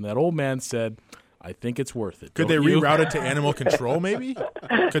called there. And that old man said, I think it's worth it. Could they Don't you?" reroute it to animal control? Maybe.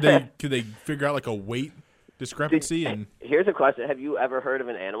 Could they figure out like a weight discrepancy? And Here's a question: have you ever heard of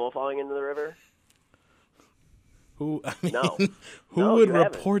an animal falling into the river? Who, I mean, No. who No, would you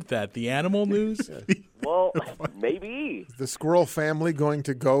haven't. report that? The Animal News? Well, maybe. The squirrel family going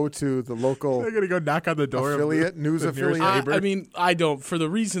to go to the local they're gonna go knock on the door. affiliate, of news the nearest affiliate. neighbor. I mean, I don't. For the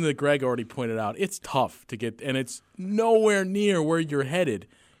reason that Greg already pointed out, it's tough to get, and it's nowhere near where you're headed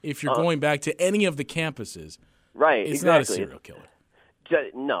if you're going back to any of the campuses. Right. It's not a exactly. serial killer.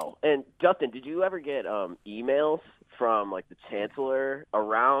 No. And Justin, did you ever get emails from like the chancellor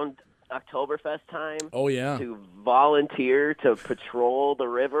around Oktoberfest time Oh, yeah. to volunteer to patrol the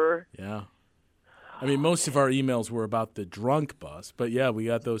river? Yeah. I mean, most of our emails were about the drunk bus, but yeah, we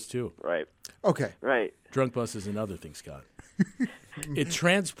got those too. Right. Okay. Right. Drunk bus is another thing, Scott. It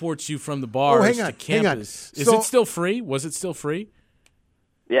transports you from the bars hang to on, hang on. campus. Is So- it still free? Was it still free?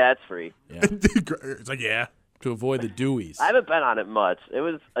 Yeah, it's free. It's like, yeah. To avoid the Deweys. I haven't been on it much. It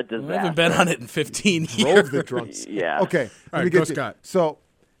was a disaster. I haven't been on it in 15 years. Drove the drunks. Yeah. Okay. All right, me go, get you. Scott. So,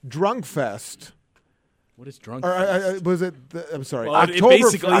 Drunk Fest. What is drunk? Or, fest? was it? I'm sorry. Well, it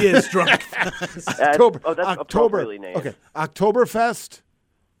basically is drunk. October. That's October. appropriately named. Okay. Oktoberfest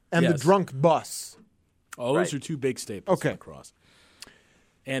and the Yes. drunk bus. Oh, those Right. are two big staples Okay. across.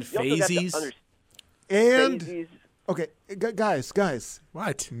 And You also got to Phasies. And Phasies. okay, guys.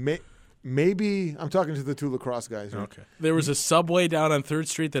 What? Maybe I'm talking to the two lacrosse guys. Right? Okay. There was a Subway down on 3rd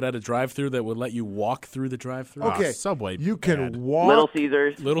Street that had a drive-through that would let you walk through the drive-through. Okay. Subway You can bad. walk. Little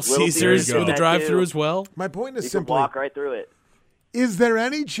Caesars. Little Caesars There you with a go. drive-through as well. My point is You can simply: walk right through it. is there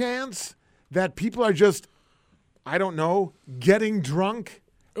any chance that people are just, I don't know, getting drunk,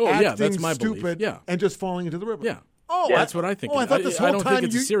 Oh, yeah, acting that's my belief. stupid, Yeah. and just falling into the river? Yeah. Oh, That's what I think. Oh, I thought this whole I don't time think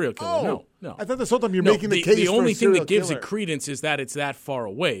it's a you- serial killer. Oh, No. I thought this whole time you're No, making the case the for only a thing that serial gives killer. it credence is that it's that far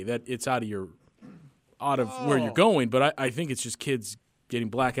away, that it's out of where you're going. But I think it's just kids getting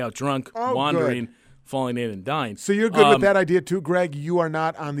blackout drunk, Oh, wandering, good. falling in and dying. So you're good with that idea too, Greg? You are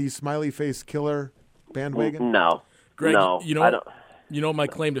not on the smiley face killer bandwagon? No. Greg, no. you know, I don't. you know what my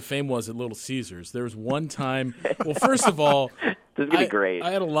claim to fame was at Little Caesars? There was one time. Well, first of all, This is gonna be great.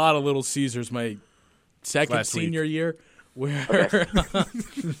 I had a lot of Little Caesars my second Last week. senior year, where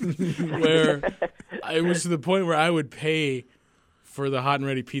where it was to the point where I would pay for the hot and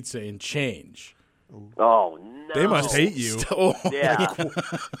ready pizza in change. Oh no. They must hate you. Yeah.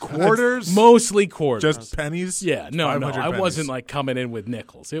 Quarters? Mostly quarters. Just pennies? Yeah, no, 500 I pennies. wasn't like coming in with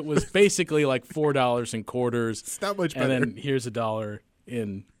nickels. It was basically like $4 in quarters. It's not much And better. then here's $1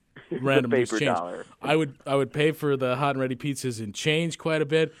 in random loose paper change. dollar. I would pay for the hot and ready pizzas in change quite a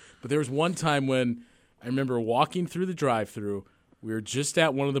bit. But there was one time when I remember walking through the drive-through. We were just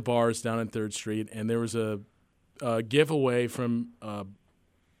at one of the bars down on 3rd Street, and there was a giveaway from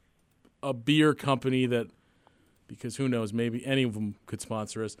a beer company that, because who knows, maybe any of them could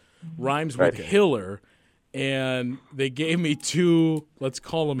sponsor us, rhymes with Okay. Hiller. And they gave me 2, let's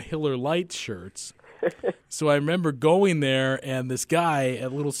call them Hiller Light shirts. So I remember going there, and this guy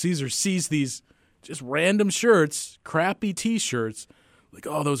at Little Caesar sees these just random shirts, crappy T-shirts, like,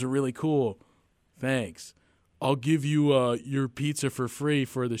 oh, those are really cool. Thanks. I'll give you your pizza for free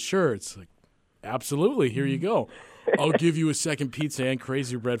for the shirts. Like, absolutely, here you go. I'll give you a second pizza and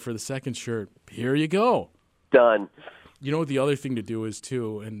crazy bread for the second shirt. Here you go. Done. You know what the other thing to do is,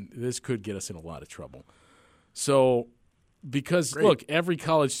 too, and this could get us in a lot of trouble. So, because, look, every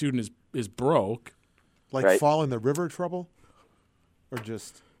college student is broke. Like Right. fall in the river trouble? Or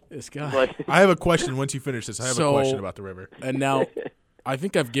just. This guy. Like, I have a question once you finish this. I have a So- question about the river. And now, I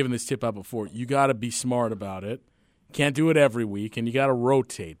think I've given this tip out before. You got to be smart about it. Can't do it every week, and you got to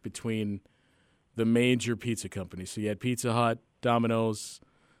rotate between the major pizza companies. So you had Pizza Hut, Domino's,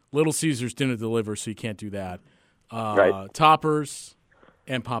 Little Caesars didn't deliver, so you can't do that. Right. Toppers,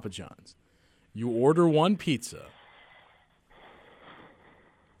 and Papa John's. You order one pizza.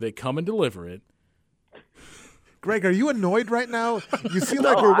 They come and deliver it. Greg, are you annoyed right now? You seem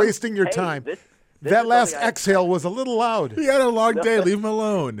like we're wasting your time. This that is last something exhale was a little loud. He had a long day. Leave him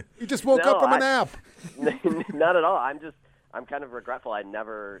alone. You just woke up from a nap. Not at all. I'm kind of regretful. I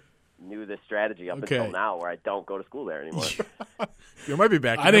never knew this strategy up Okay. until now, where I don't go to school there anymore. You might be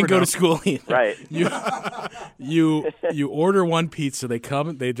back. You I didn't never go know. to school either. Right. You order one pizza. They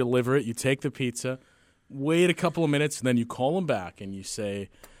come. They deliver it. You take the pizza. Wait a couple of minutes, and then you call them back, and you say,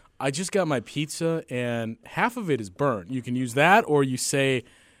 I just got my pizza, and half of it is burnt. You can use that, or you say,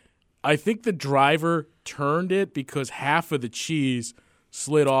 I think the driver turned it because half of the cheese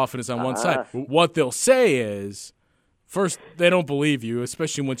slid off and is on one side. What they'll say is, first, they don't believe you,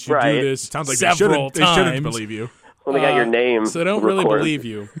 especially once you Right. do this Sounds like several they shouldn't times. believe you. Well, they got your name. So they don't really recorded. believe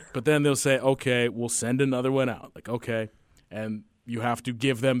you. But then they'll say, okay, we'll send another one out. Like, okay. And you have to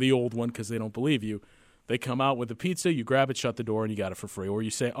give them the old one because they don't believe you. They come out with the pizza, you grab it, shut the door, and you got it for free. Or you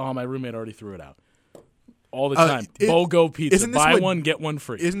say, oh, my roommate already threw it out. All the time. BOGO pizza. isn't this Buy what- one, get one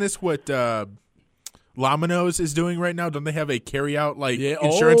free. Isn't this what Lomino's is doing right now? Don't they have a carry-out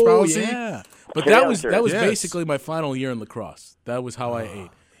insurance policy? Yeah. But Carry that out was insurance. Yes. basically my final year in lacrosse. That was how I ate.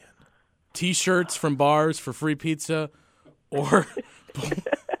 T-shirts from bars for free pizza, or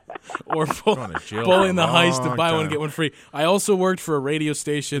Going to jail pulling for a the heist to long buy one time. get one free. I also worked for a radio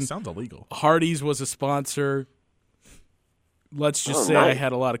station. Sounds illegal. Hardee's was a sponsor. Let's just say I nice.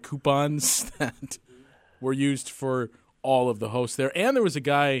 had a lot of coupons that were used for all of the hosts there. And there was a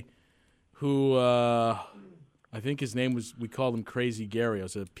guy who I think his name was, we called him Crazy Gary. I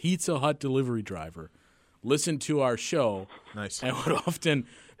was a Pizza Hut delivery driver. Listened to our show. Nice. And would often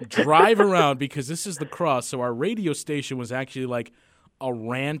drive around because this is the Crosse. So our radio station was actually like a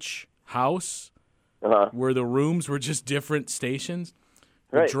ranch house where the rooms were just different stations.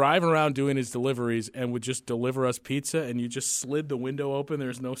 Would Right. drive around doing his deliveries and would just deliver us pizza, and you just slid the window open.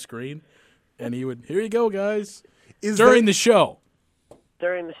 There's no screen. And he would, here you go, guys. During the show.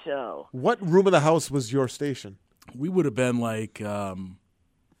 During the show. What room of the house was your station? We would have been like,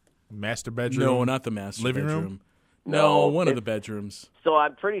 Master bedroom. no, not the master Living bedroom. room? No, No, one of it's- the bedrooms. So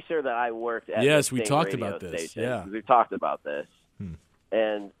I'm pretty sure that I worked at Yes, the we same talked radio about this, station, yeah. 'cause we've talked about this.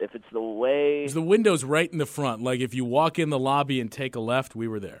 And if it's the way... The window's right in the front. Like if you walk in the lobby and take a left, we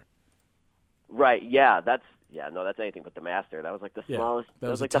were there. Right, that's anything but the master. That was like the Yeah, smallest. that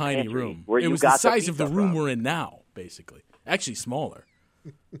was a like the tiny pantry room. Where it you was got the size of the pizza room from. we're in now, basically. Actually, smaller.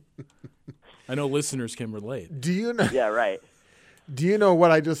 I know listeners can relate. Do you know? Yeah, right. Do you know what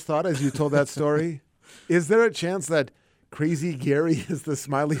I just thought as you told that story? Is there a chance that Crazy Gary is the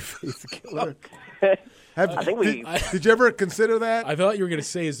smiley face killer? I think we... Did you ever consider that? I thought you were going to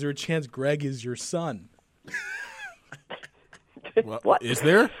say, is there a chance Greg is your son? Well, What? is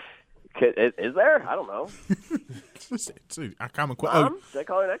there? Is there? I don't know. It's a common question. Mom? Should I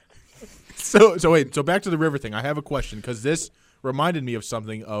call her next? So wait. So back to the river thing. I have a question because this reminded me of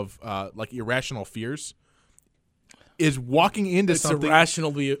something of like irrational fears. Is walking into It's something.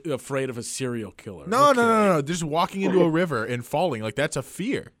 irrational to be afraid of a serial killer. No. Just walking into a river and falling, like that's a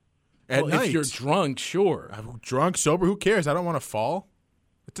fear. At Well, night, if you're drunk, sure. I'm drunk, sober, who cares? I don't want to fall.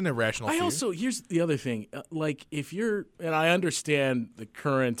 It's an irrational fear. Here's the other thing. Like, if you're, and I understand the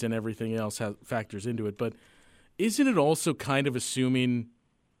current and everything else factors into it, but isn't it also kind of assuming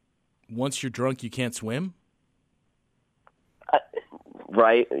once you're drunk you can't swim?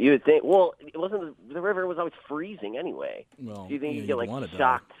 Right. You would think. Well, it wasn't. The river was always freezing anyway. Well, Do you think yeah, you get you'd wanna like die.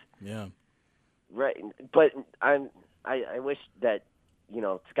 shocked? Yeah. Right. But I wish that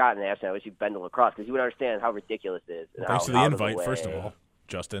Scott and Ashton. I wish you'd been to lacrosse because you would understand how ridiculous it is. And Thanks how for the out of invite, way. first of all,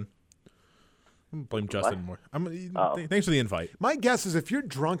 Justin. I'm gonna blame Justin more. Oh. Thanks for the invite. My guess is if you're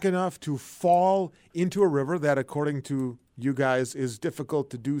drunk enough to fall into a river that, according to you guys, is difficult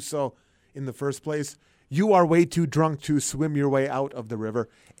to do so in the first place, you are way too drunk to swim your way out of the river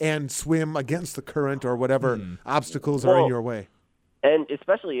and swim against the current or whatever obstacles are in Well, your way. And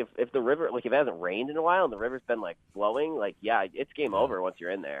especially if the river, like if it hasn't rained in a while and the river's been like flowing, like it's game over once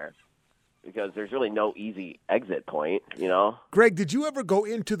you're in there because there's really no easy exit point. Greg, did you ever go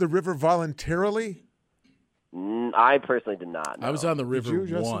into the river voluntarily? I personally did not. No. I was on the river you,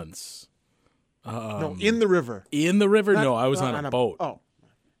 Justin? once. No, in the river. In the river? Not- No, I was not on a boat. Oh.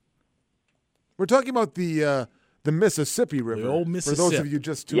 We're talking about the Mississippi River. old For those Mississippi. of you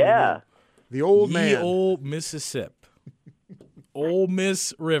just tuning Yeah. in. The old Ye man. old Mississippi. Old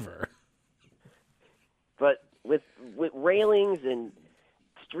Miss River. But with railings and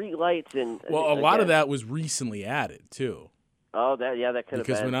street lights and Well, a lot of again, that was recently added, too. Oh, that could have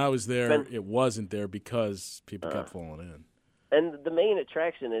Because been. when I was there, been- it wasn't there because people kept falling in. And the main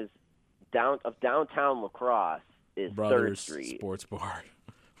attraction is downtown La Crosse is Brothers Third Street. Sports Bar.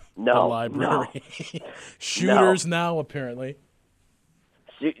 No. The library. No. Shooters now, apparently.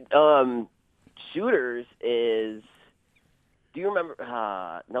 Shooters is. Do you remember?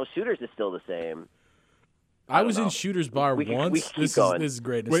 No, Shooters is still the same. I was in Shooters Bar once. We keep this going. is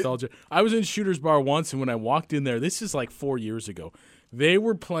great nostalgia. I was in Shooters Bar once, and when I walked in there, this is like 4 years ago. They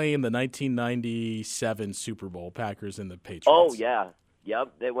were playing the 1997 Super Bowl, Packers and the Patriots. Oh yeah,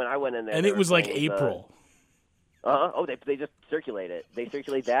 yep. When I went in there, and it was like April. Oh, they just circulate it. They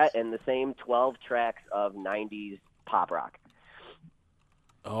circulate that and the same 12 tracks of 90s pop rock.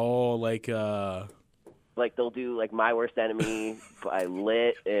 Oh, like they'll do like My Worst Enemy by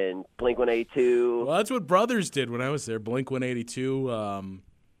Lit and Blink-182. Well, that's what Brothers did when I was there. Blink-182,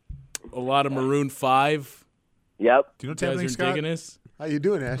 a lot of Maroon 5. Yep. Do you know what's You guys happening, are Scott? digging us? How you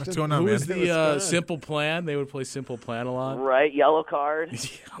doing, Ashton? What's going on, Who man? was the Simple Plan? They would play Simple Plan a lot. Right, Yellow Card.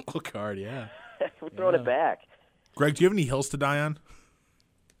 Yellow Card, yeah. We're throwing it back. Greg, do you have any hills to die on?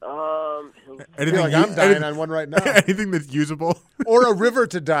 I Anything feel like I'm dying on one right now. anything that's usable? Or a river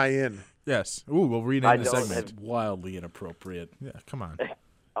to die in. Yes. Ooh, we'll rename I the don't segment. Wildly inappropriate. Yeah, come on.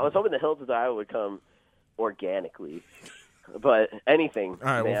 I was hoping the Hills of Iowa would come organically, but anything, All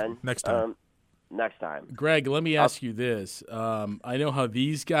right, well, man. next time. Next time. Greg, let me ask you this. I know how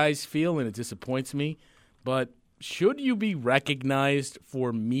these guys feel, and it disappoints me, but should you be recognized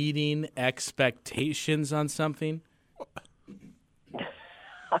for meeting expectations on something?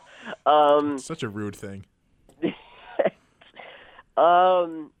 Such a rude thing.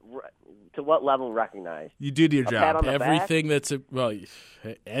 To what level recognized? You did your pat job. on the Everything that's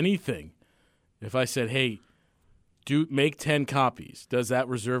anything. If I said, "Hey, make 10 copies," does that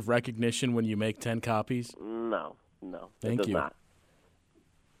reserve recognition when you make 10 copies? No. Thank it does you. not.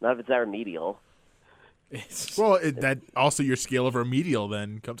 Not if it's our remedial. Well, that also your scale of remedial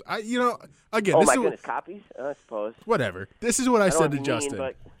then comes. Again, Oh this my is goodness, copies? I suppose. whatever. This is what I said to don't wanna be Justin.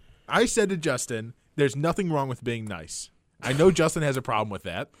 mean, I said to Justin, "There's nothing wrong with being nice." I know Justin has a problem with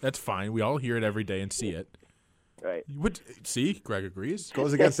that. That's fine. We all hear it every day and see it. Right. See, Greg agrees.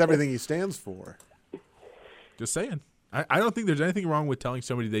 Goes against everything he stands for. Just saying. I don't think there's anything wrong with telling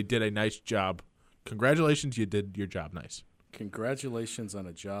somebody they did a nice job. Congratulations, you did your job nice. Congratulations on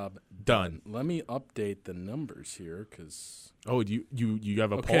a job Done. Let me update the numbers here because. Oh, you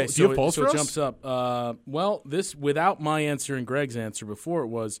have a poll? Okay, Do you have polls so for it us? jumps up. Well, this without my answer and Greg's answer before it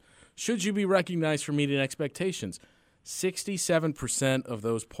was, should you be recognized for meeting expectations? 67% of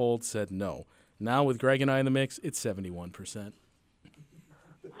those polled said no. Now with Greg and I in the mix, it's 71%.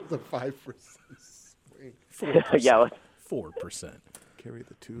 The 5% swing. 4%. Yeah. 4%. Carry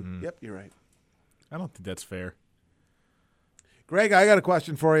the 2. Yep, you're right. I don't think that's fair. Greg, I got a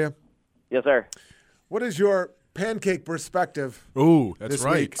question for you. Yes, sir. What is your pancake perspective? Ooh, that's This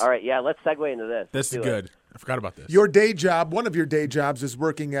right. week. All right, yeah, let's segue into this. This is Let's do good. I forgot about this. Your day job, one of your day jobs is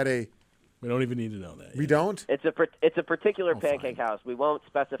working at a. We don't even need to know that. We don't? It's a particular pancake house. We won't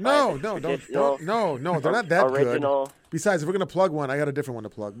specify. No, if it's no, traditional, no, they're not that original. good. Besides, if we're going to plug one, I got a different one to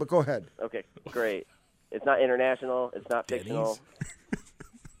plug. But go ahead. Okay, great. It's not international. It's not fictional.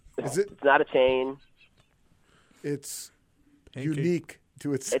 Is it? It's not a chain. It's Pancake? unique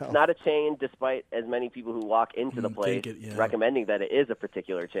to itself. It's not a chain, despite as many people who walk into the place recommending that it is a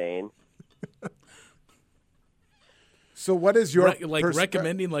particular chain. So what is your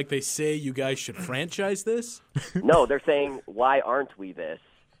recommending like they say you guys should franchise this? No, they're saying, why aren't we this?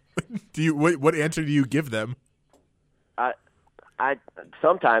 What answer do you give them? I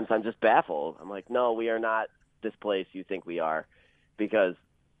sometimes I'm just baffled. I'm like, no, we are not this place you think we are, because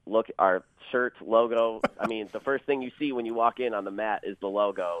look, our shirt logo. I mean, the first thing you see when you walk in on the mat is the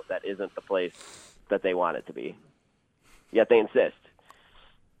logo. That isn't the place that they want it to be. Yet they insist.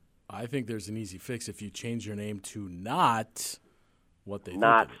 I think there's an easy fix if you change your name to not what they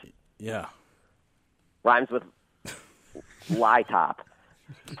Not. think. Yeah. Rhymes with lie top.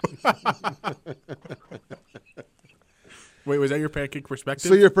 Wait, was that your pancake perspective?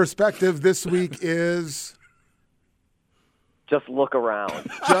 So your perspective this week is Just look around.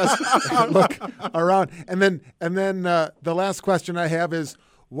 just look around, and then the last question I have is,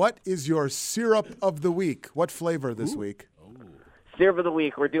 what is your syrup of the week? What flavor this week? Syrup of the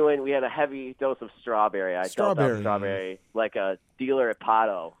week, we had a heavy dose of strawberry. I dealt out strawberry like a dealer at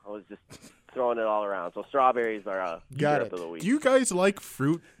Pato. I was just throwing it all around. So strawberries are a syrup of the week. Do you guys like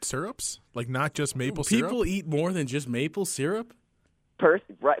fruit syrups? Like not just maple syrup? People eat more than just maple syrup?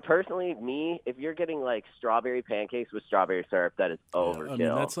 Personally, me, if you're getting like strawberry pancakes with strawberry syrup, that is overkill. I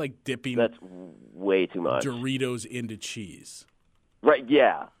mean, that's like dipping That's way too much. Doritos into cheese. Right,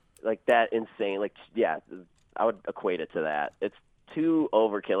 yeah. Like that insane. Like, yeah, I would equate it to that. It's too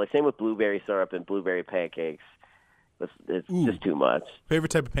overkill. Like, same with blueberry syrup and blueberry pancakes. It's Ooh. just too much. Favorite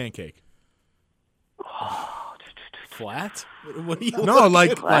type of pancake? Flat? What do you No,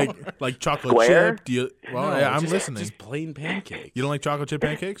 like chocolate Square? chip. Do you? Well, No, yeah, I'm just- listening. Just plain pancake. You don't like chocolate chip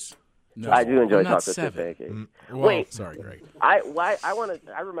pancakes? No, I do enjoy I'm not chocolate chip 7. pancakes. Well, Wait. sorry, Greg. I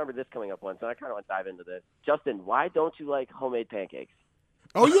remember this coming up once, and I kind of want to dive into this. Justin, why don't you like homemade pancakes?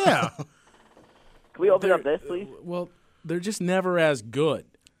 Oh yeah, Can we open up this, please? Well, they're just never as good.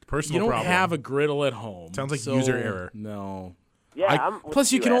 personal You don't problem. have a griddle at home. Sounds like so- user error. No. Yeah. I'm with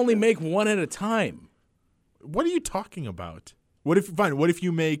Plus, you can only Ashton. make one at a time. What are you talking about? What if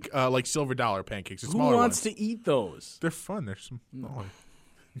you make like silver dollar pancakes? The Who smaller wants ones? to eat those? They're fun. They're smaller.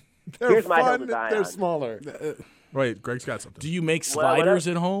 They're Here's my hill fun. to die They're on. smaller. Wait, Greg's got something. Do you make Well, sliders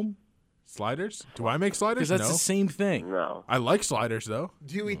at home? Sliders? Do I make sliders? Because that's No. the same thing. No. I like sliders though.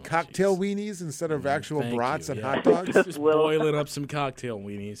 Do you eat cocktail weenies instead of actual Thank brats you, and yeah. hot dogs? Just Little- boiling up some cocktail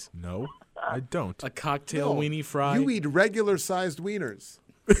weenies. No, I don't. A cocktail No, weenie fry. You eat regular-sized wieners.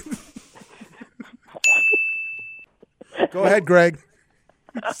 Go ahead, Greg.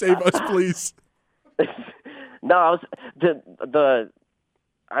 Save us, please. No, I was the.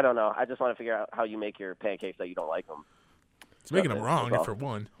 I don't know. I just want to figure out how you make your pancakes that you don't like them. It's making them wrong, Well. for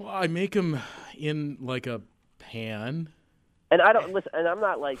one. Well, I make them in like a pan. And I don't listen. And I'm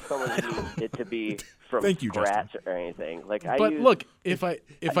not like someone who needs it to be from Thank you, scratch or anything. Like I But use, look, if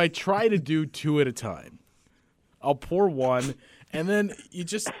I try to do 2 at a time, I'll pour one, and then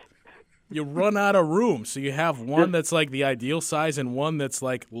you run out of room. So you have one that's like the ideal size and one that's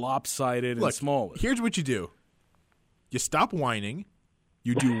like lopsided and Look, smaller. here's what you do. You stop whining.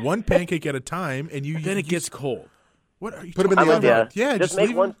 You do one pancake at a time, and Then it gets cold. What are you Put 'em in the talking oven. about? Yeah, Just just make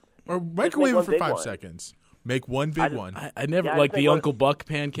leave one- 'em- or microwave one them for big 5 one. seconds. Make one big one. I never Yeah, I like think the one- Uncle Buck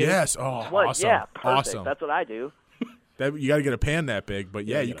pancake. Yes. Oh, one, awesome. yeah, perfect. Awesome. That's what I do. You got to get a pan that big, but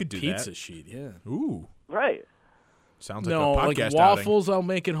yeah, you Get a could do pizza that. sheet. Yeah. Ooh, Right. sounds like No, a like podcast waffles, I'll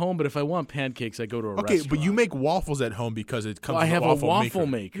make at home. But if I want pancakes, I go to a outing. Okay, restaurant. but you make waffles at home because it comes. Well, I with have a waffle waffle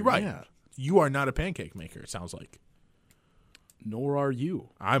maker, You're right. yeah. You are not a pancake maker. It sounds like. Nor are you.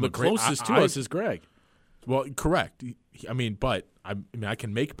 I'm the a great- closest to I- us is Greg. Well, correct. I mean, but I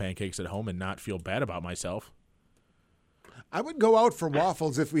can make pancakes at home and not feel bad about myself. I would go out for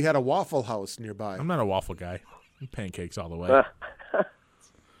waffles if we had a Waffle House nearby. I'm not a waffle guy. Pancakes all the way.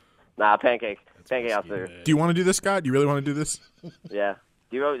 Nah, pancake out there. Do you want to do this, Scott? Do you really want to do this? Yeah.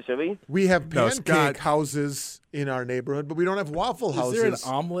 Do you? Should we? We have No, pancake Scott. houses in our neighborhood, but we don't have waffle Is houses. there an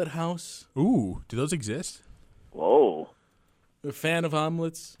omelet house? Ooh, do those exist? Whoa. A fan of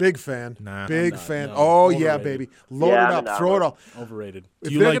omelets? Big fan. Nah. Big I'm not, fan. no. Oh, yeah, Overrated. baby. Load Yeah, it I'm up. into Throw it all. Overrated. If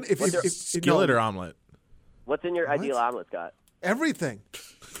Do you they're like gonna- skillet no, or omelet? What's in your ideal omelet, Scott? everything.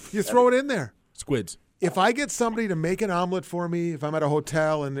 You throw it in there. Squids. If I get somebody to make an omelet for me, if I'm at a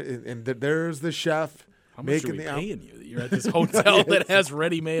hotel and there's the chef How much are making we the omelet. paying you that you're at this hotel that has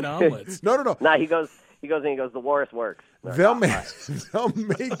ready-made omelets? No. Nah, he goes, the Walrus works. They'll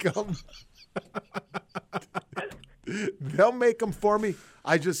make them. They'll make them for me.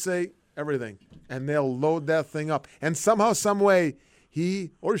 I just say everything, and they'll load that thing up. And somehow, some way,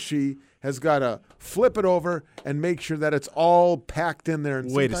 he or she has got to flip it over and make sure that it's all packed in there.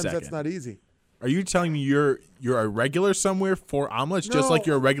 And Wait a sometimes that's second. not easy. Are you telling me you're a regular somewhere for omelets, just No. like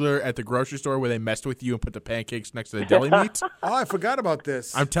you're a regular at the grocery store where they messed with you and put the pancakes next to the deli meat? Oh, I forgot about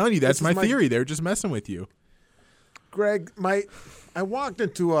this. I'm telling you, that's This is my theory. They're just messing with you. Greg, I walked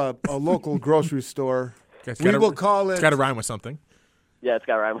into a local grocery store. It's We gotta- will call it. It's got to rhyme with something. Yeah, it's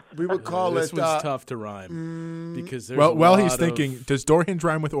got rhyme. We would call This it. one's tough to rhyme because there's Well, a while lot he's of- thinking, does door hinge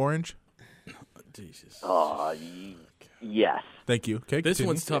rhyme with orange? Jesus. Oh, yes. Thank you. Okay, This continue.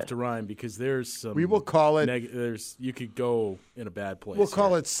 one's tough to rhyme because there's some. We will call it. There's you could go in a bad place. We'll call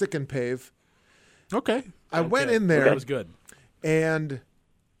here. it sick and pave. Okay. I went Okay. in there. That was good. And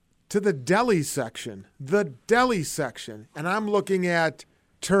to the deli section, and I'm looking at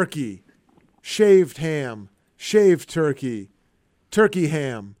turkey, shaved ham, shaved turkey, turkey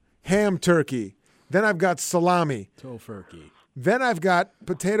ham, ham turkey. Then I've got salami. Tofurkey. Then I've got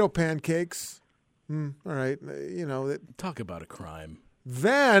potato pancakes. All right, Talk about a crime.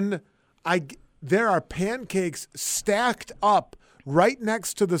 Then there are pancakes stacked up right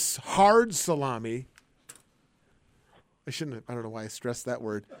next to the hard salami. I don't know why I stressed that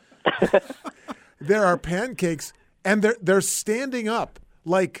word. There are pancakes, and they're standing up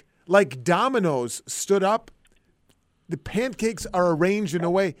like dominoes stood up. The pancakes are arranged in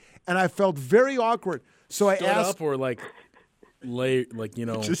a way, and I felt very awkward. So I Stood asked, up or like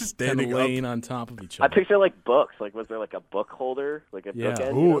Just kind standing of up. laying on top of each I other. picture like books. Like, was there like a book holder, like a Yeah.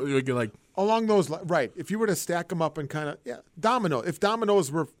 bookend? Ooh, you could, like Along those lines, right. If you were to stack them up and kind of, domino. If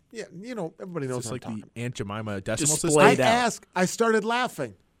dominoes were, everybody knows just what I'm like talking the Aunt Jemima decimal Just system. splayed out. I started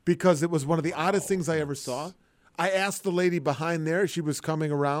laughing because it was one of the oddest things I ever saw. I asked the lady behind there, she was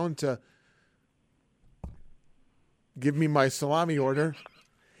coming around to give me my salami order.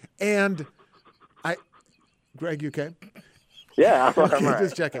 And Greg, you okay? Yeah, I'm Okay, all right.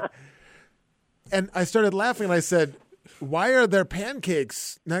 just checking. And I started laughing and I said, "Why are there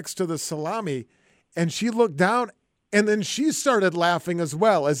pancakes next to the salami?" And she looked down and then she started laughing as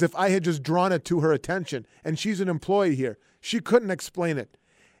well, as if I had just drawn it to her attention. And she's an employee here. She couldn't explain it.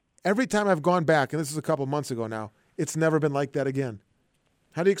 Every time I've gone back, and this is a couple months ago now, it's never been like that again.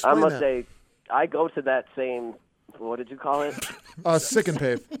 How do you I explain must that? say, I go to that same. What did you call it? Sick and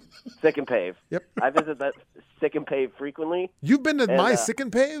Pave. Sick and Pave. Yep. I visit that Sick and Pave frequently. You've been to my uh, Sick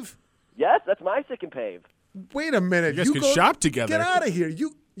and Pave? Yes, that's my Sick and Pave. Wait a minute. You guys could shop together. Get out of here.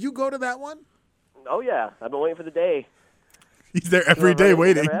 You go to that one? Oh yeah, I've been waiting for the day. He's there every day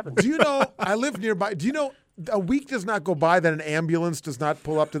waiting. Never happened. Do you know, I live nearby. Do you know, a week does not go by that an ambulance does not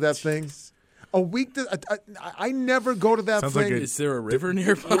pull up to that thing? A week, I never go to that Sounds like thing. Is there a river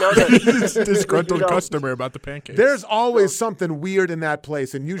nearby? You know that, Disgruntled You know- customer about the pancakes. There's always something weird in that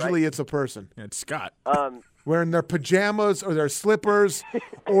place, and usually it's a person Yeah, it's Scott. wearing their pajamas or their slippers,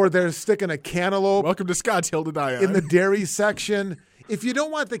 or they're sticking a cantaloupe Welcome to Scott's Hill to Die On. in the dairy section. If you don't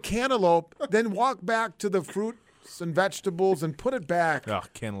want the cantaloupe, then walk back to the fruits and vegetables and put it back. Oh,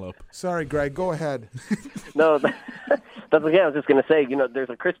 cantaloupe. Sorry, Greg, go ahead. no, that's what I was just gonna say. There's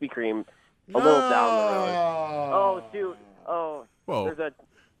a Krispy Kreme a little down the road. Oh shoot! Oh, Whoa. there's a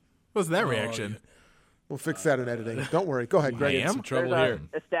What was that reaction? We'll fix that in editing. Don't worry. Go ahead, Greg. I am trouble there's here.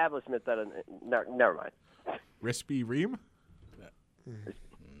 a establishment that never mind. Crispy Ream?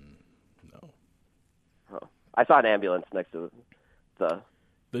 No. Oh. I saw an ambulance next to the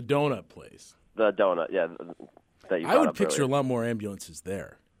The donut place. donut. Yeah, that you. I brought would up picture earlier. a lot more ambulances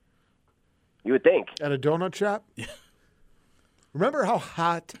there. You would think. At a donut shop? Yeah. Remember how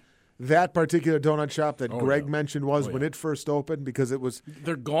hot that particular donut shop that Greg yeah. mentioned was Oh, when yeah. it first opened? Because it was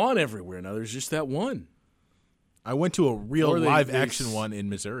They're gone everywhere now. There's just that one. I went to a real Or they- live they action s- one in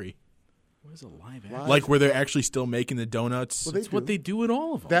Missouri. What is a live action? Like where they're actually still making the donuts. Well, they That's what do. they do in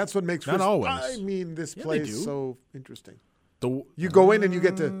all of them. That's what makes Not Fris- always. I mean, this Yeah, they place do. so interesting. The- You go in and you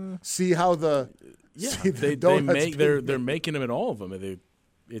get to see how the see the they donuts make being they're made. making them in all of them.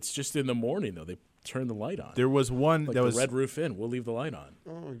 It's just in the morning though. They turn the light on. there was one like that the was Red Roof Inn. We'll leave the light on.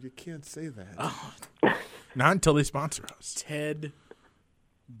 Oh, you can't say that. not until they sponsor us. Ted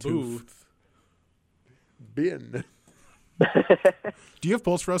Booth. Bin. Do you have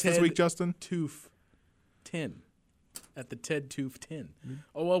polls for us this Ted week, Justin? Toof Tin at the Ted Toof Tin.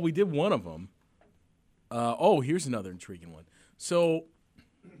 Oh well, we did one of them. Here's another intriguing one. So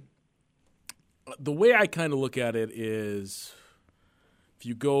the way I kind of look at it is, if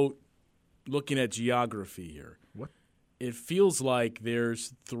you go looking at geography here, What? it feels like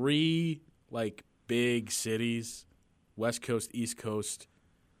there's three like big cities: West Coast, East Coast,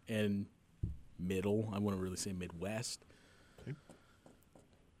 and middle. I wouldn't really say Midwest.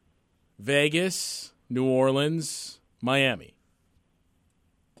 Vegas, New Orleans, Miami.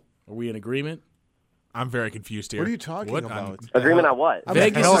 Are we in agreement? I'm very confused here. What are you talking What? about? Agreement on what? I'm-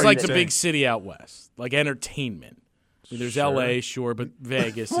 Vegas hell is are like you the saying? big city out west, like entertainment. I mean, there's Sure. L.A., sure, but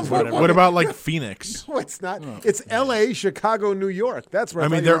Vegas is whatever. What about like Phoenix? No, it's not. It's L.A., Chicago, New York. That's where I I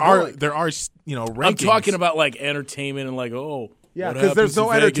mean, thought you were there going. are rankings. I'm talking about like entertainment and like, Yeah, what 'cause there's happens in no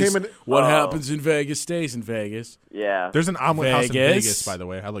Vegas- entertainment- What Oh. happens in Vegas stays in Vegas. Yeah. There's an omelet house in Vegas. Vegas, by the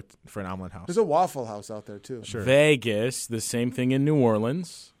way. I looked for an omelet house. There's a Waffle House out there too. Sure. Vegas, the same thing in New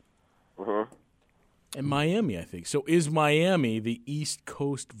Orleans. Mm-hmm. And Miami, I think. So is Miami the East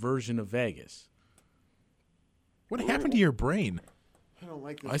Coast version of Vegas? What happened to your brain? I don't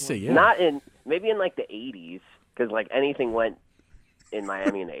like this. I say one. yeah. Not in maybe in like the 80s because like anything went in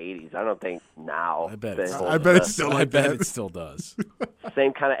Miami in the 80s. I don't think now. I bet they it's- hold I bet the it's still I like bet that. it still does.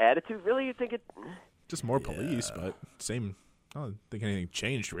 same kind of attitude. Really, you think it? Just more police, but same. I don't think anything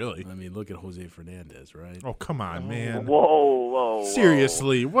changed really. I mean, look at Jose Fernandez, right? Oh come on, man! Whoa.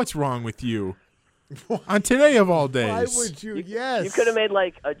 Seriously, what's wrong with you? On today of all days. Why would you? Yes. You could have made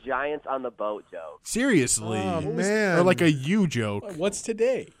like a Giants on the boat joke. Seriously. Oh, man. Or like a you joke. What's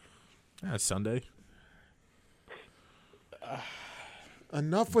today? That's Sunday.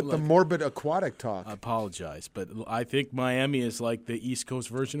 Enough with the morbid aquatic talk. I apologize, but I think Miami is like the East Coast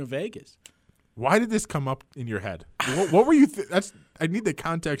version of Vegas. Why did this come up in your head? What were you? I need the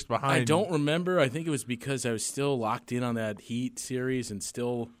context behind. I don't remember. I think it was because I was still locked in on that Heat series and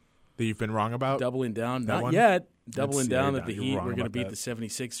still that you've been wrong about. Doubling down. That Not one? yet. Doubling down that the you're Heat wrong were going to about beat that. the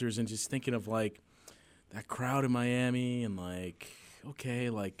 76ers and just thinking of like that crowd in Miami and like, okay,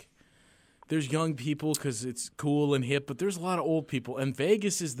 like there's young people because it's cool and hip, but there's a lot of old people. And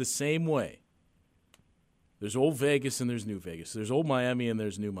Vegas is the same way. There's old Vegas and there's new Vegas. There's old Miami and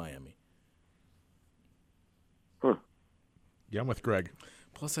there's new Miami. Yeah, I'm with Greg.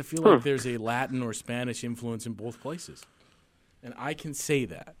 Plus, I feel like there's a Latin or Spanish influence in both places. And I can say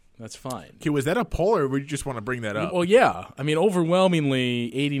that. That's fine. Okay, was that a poll, or would you just want to bring that up? Well, yeah. I mean,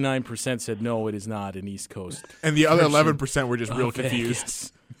 overwhelmingly, 89% said no, it is not an East Coast. And the other 11% were just real confused.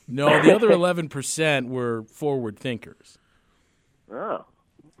 Vegas. No, the other 11% were forward thinkers. Oh,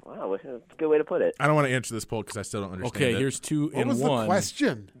 wow, that's a good way to put it. I don't want to answer this poll because I still don't understand Okay, it. here's 2 What and was 1. the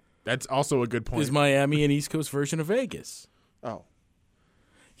question? That's also a good point. Is Miami an East Coast version of Vegas? Oh.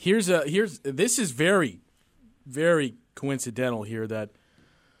 This is very, very coincidental here that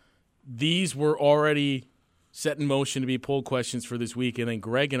these were already set in motion to be poll questions for this week, and then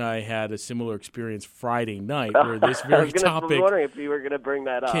Greg and I had a similar experience Friday night where this very I was topic wondering if you were going to bring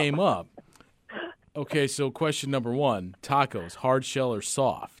that up. came up. Okay, so question number 1, tacos, hard shell or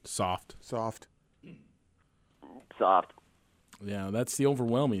soft? Soft. Soft. Soft. Yeah, that's the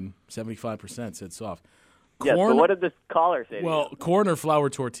overwhelming 75% said soft. Yeah, so what did this caller say to Well, you? corn or flour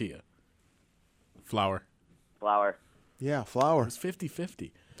tortilla? Flour. Flour. Yeah, flour. It's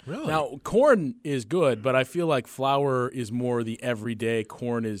 50-50. Really? Now, corn is good, but I feel like flour is more the everyday.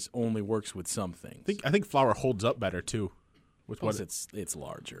 Corn only works with some things. I think flour holds up better too. With Plus, what it's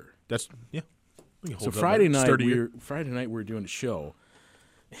larger. That's yeah. I think it So holds up Friday better. night, Sturdier. we were doing a show.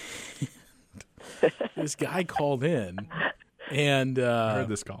 This guy called in and I heard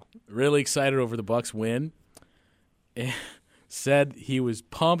this call. really excited over the Bucks win. And said he was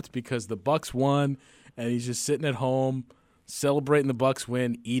pumped because the Bucks won, and he's just sitting at home celebrating the Bucks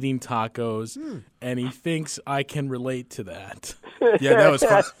win, eating tacos, and he thinks I can relate to that. Yeah, that was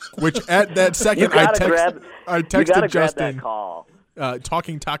fun. Which at that second, I texted You gotta grab Justin that call.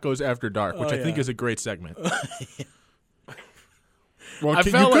 Talking tacos after dark, which Oh, I think yeah. is a great segment. Well, I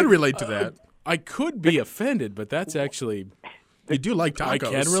you felt could like, relate to that. I could be offended, but that's actually You do like tacos. I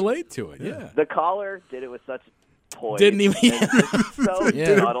can relate to it. Yeah. The caller did it with such poise. Didn't even- and just so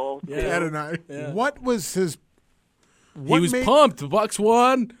Yeah. subtle. Yeah. Ed and I. Yeah. What was his? He was pumped. The Bucks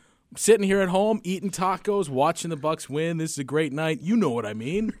won. I'm sitting here at home eating tacos, watching the Bucks win. This is a great night. You know what I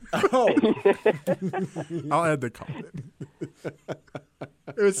mean. Oh, I'll add the comment.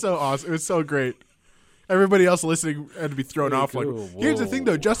 It was so awesome. It was so great. Everybody else listening had to be thrown off. Like, Whoa. here's the thing,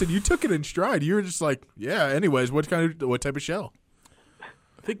 though, Justin. You took it in stride. You were just like, yeah. Anyways, what type of shell?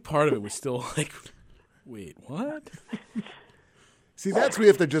 I think part of it was still like, wait, what? see, that's where you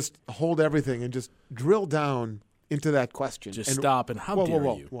have to just hold everything and just drill down into that question. Just and, stop and how Whoa, dare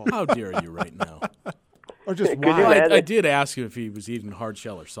whoa, you? whoa. How dare you right now? Or just Could you why? imagine- I did ask him if he was eating hard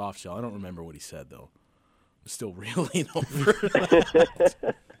shell or soft shell. I don't remember what he said, though. I'm still reeling over it.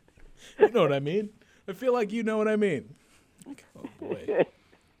 You know what I mean? I feel like you know what I mean. Oh, boy.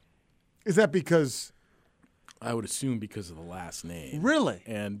 Is that because? I would assume because of the last name. Really?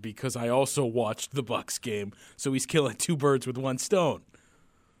 And because I also watched the Bucks game, so he's killing 2 birds with 1 stone.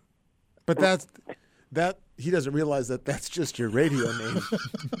 But that he doesn't realize that that's just your radio name.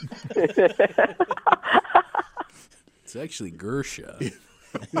 It's actually Gersha.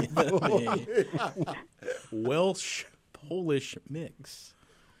 Welsh Polish mix.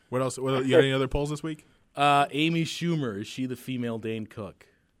 What else? You got any other polls this week? Amy Schumer, is she the female Dane Cook?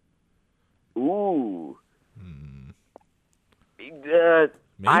 Ooh.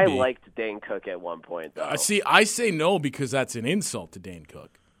 I liked Dane Cook at one point, though. See, I say no because that's an insult to Dane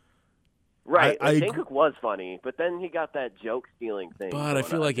Cook. Right. I Dane Cook was funny, but then he got that joke stealing thing. But I going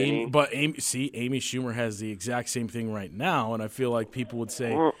feel on, like didn't Amy he? Amy Schumer has the exact same thing right now, and I feel like people would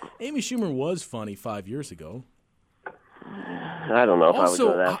say Amy Schumer was funny 5 years ago. I don't know if I would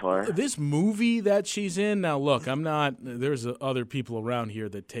go that far. This movie that she's in, now look, there's other people around here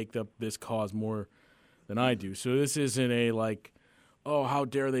that take up this cause more than I do. So this isn't a like, oh, how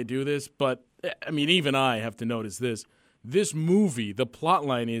dare they do this? But, I mean, even I have to notice this. This movie, the plot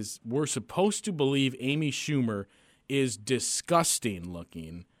line is we're supposed to believe Amy Schumer is disgusting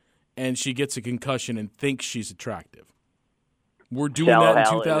looking, and she gets a concussion and thinks she's attractive. We're doing Shallow that in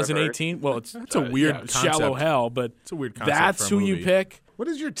hell in 2018. Well, it's That's a weird it's shallow concept. hell, but It's a weird concept that's for a who you movie. pick. What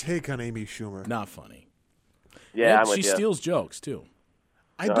is your take on Amy Schumer? Not funny. Yeah, And I'm she with you. steals jokes too.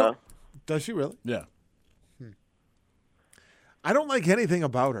 I don't. Does she really? Yeah. I don't like anything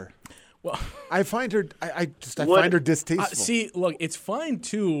about her. Well, I find her. I find her distasteful. see, look, it's fine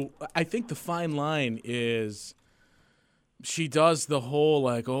too. I think the fine line is she does the whole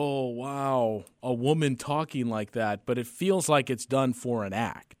like, oh wow, a woman talking like that, but it feels like it's done for an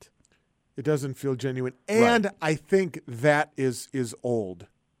act. It doesn't feel genuine, and Right. I think that is old.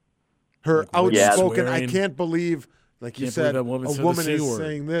 Her Like outspoken. swearing. I can't believe, like you Can't said, believe a that woman said the woman C is word.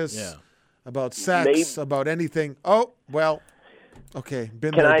 saying this Yeah. about sex, about anything. Oh well, okay,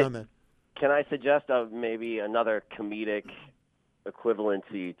 been Can there, I- done that. Can I suggest maybe another comedic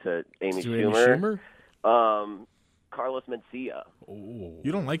equivalency to Amy To Amy Schumer? Schumer? Carlos Mencia.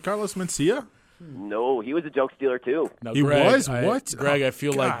 You don't like Carlos Mencia? No, he was a joke stealer too. Now, He Greg, was? What? Greg, Oh, I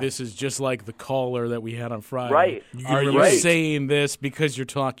feel like God. this is just like the caller that we had on Friday. Right. Are you Right. saying this because you're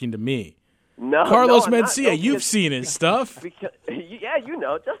talking to me? No, Carlos no, I'm not. Mencia, No, you've because- seen his stuff. Because, yeah, you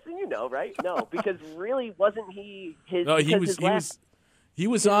know, Justin, you know, right? No, because really, wasn't he his? No, he because was his he last- was he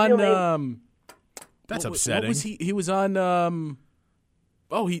was his on real name- That's what upsetting. was he was on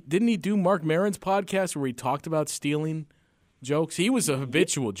he didn't he do Mark Maron's podcast where he talked about stealing jokes? He was a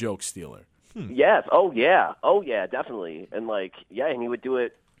habitual joke stealer. Yes. Oh yeah. Oh yeah. Definitely. And like, yeah, and he would do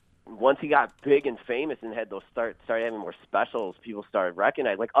it once he got big and famous and had those started having more specials. People started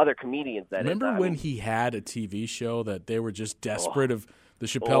recognizing, like other comedians. That Remember is, I when mean, he had a TV show that they were just desperate of the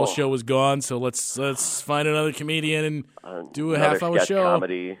Chappelle show was gone, so let's find another comedian and do a another half-hour sketch show.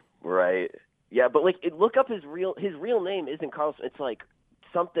 comedy, right? Yeah, but like, look up his real name isn't Carlos. It's like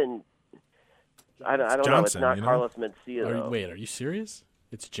something. I don't know. It's Johnson, not you know? Carlos Mencia. though. Wait, are you serious?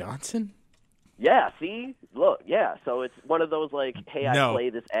 It's Johnson? Yeah, see? Look, yeah. So it's one of those like, hey, I No.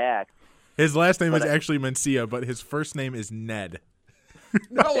 play this act. His last name is But I- actually Mencia, but his first name is Ned.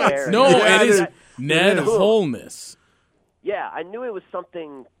 There. No, Yeah, it is it Ned is. Holness. Yeah, I knew it was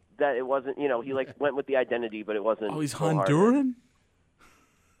something that it wasn't, he like went with the identity, but it wasn't. Oh, he's wholehearted. Honduran?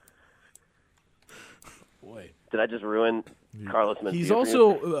 Boy. Did I just ruin Carlos Mencia? He's for you?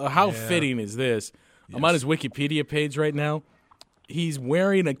 also, how fitting is this? I'm on his Wikipedia page right now. He's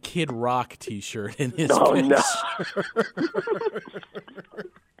wearing a Kid Rock T-shirt in his Oh, no. picture.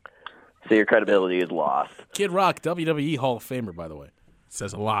 So your credibility is lost. Kid Rock, WWE Hall of Famer, by the way.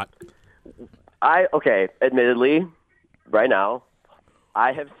 Says a lot. Admittedly, right now,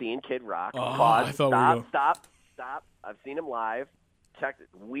 I have seen Kid Rock. Pause. I thought we were Stop. I've seen him live. Check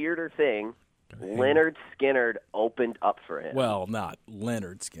weirder thing. Leonard Skinner opened up for him. Well, not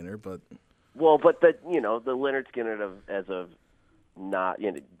Leonard Skinner, but But the Leonard Skinner as of not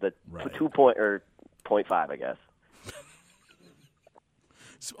the Right. 0.5, I guess.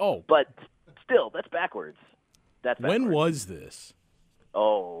 But still, that's backwards. That's backwards. when was this?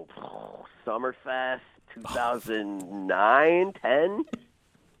 Summerfest 2009, 10.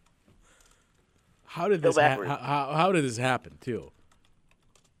 How did Still this backwards. how did this happen too?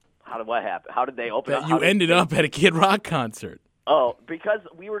 How did what happen? How did they open up? That you ended up at a Kid Rock concert. Oh, because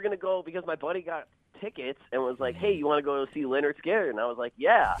we were gonna go because my buddy got tickets and was like, "Hey, you want to go see Leonard Skinner?" And I was like,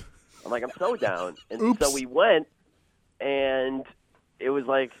 "Yeah." I'm like, "I'm so down." And so we went, and it was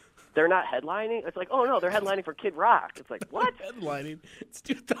like they're not headlining. It's like, "Oh no, they're headlining for Kid Rock." It's like, what? Headlining. It's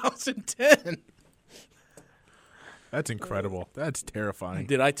 2010. That's incredible. That's terrifying.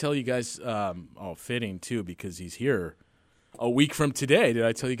 Did I tell you guys? Fitting too because he's here a week from today. Did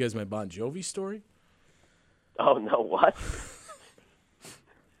I tell you guys my Bon Jovi story? Oh no, what?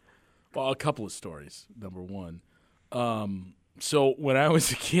 Well, a couple of stories. Number one, so when I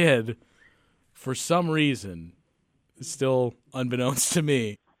was a kid, for some reason, still unbeknownst to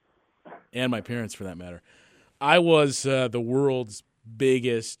me and my parents for that matter, I was the world's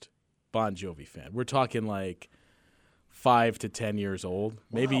biggest Bon Jovi fan. We're talking like 5 to 10 years old,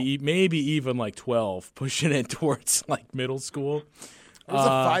 maybe even like 12, pushing it towards like middle school. What does a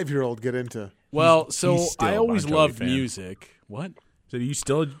 5-year-old get into? Well, so he's still I a always Bon Jovi loved fan. music. What? So you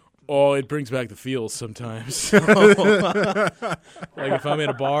still Oh, it brings back the feels sometimes. Like if I'm in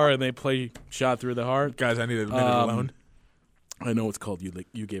a bar and they play "Shot Through the Heart," guys? I need a minute alone. I know it's called "You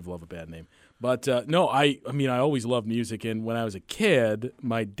Gave Love a Bad Name," but no, I mean I always loved music, and when I was a kid,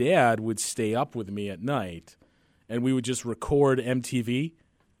 my dad would stay up with me at night, and we would just record MTV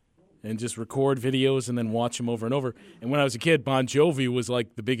and just record videos and then watch them over and over. And when I was a kid, Bon Jovi was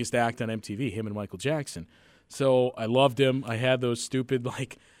like the biggest act on MTV, him and Michael Jackson. So I loved him. I had those stupid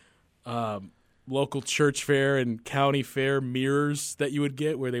like local church fair and county fair mirrors that you would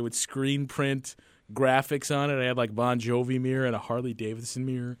get where they would screen print graphics on it. I had like Bon Jovi mirror and a Harley Davidson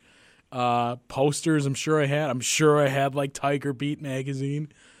mirror. Posters I'm sure I had like Tiger Beat magazine.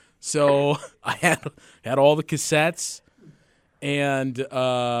 So I had all the cassettes. And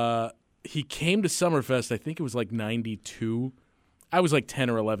he came to Summerfest, I think it was like 92, I was like 10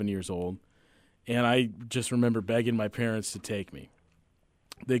 or 11 years old, and I just remember begging my parents to take me.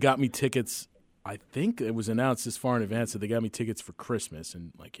 They got me tickets. I think it was announced this far in advance that they got me tickets for Christmas,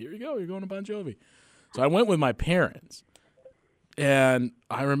 and like, here you go, you're going to Bon Jovi. So I went with my parents, and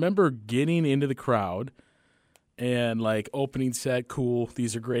I remember getting into the crowd and like opening set, cool,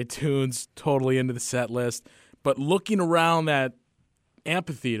 these are great tunes, totally into the set list, but looking around that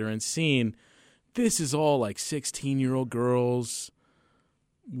amphitheater and seeing this is all like 16-year-old girls,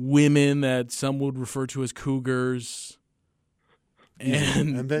 women that some would refer to as cougars,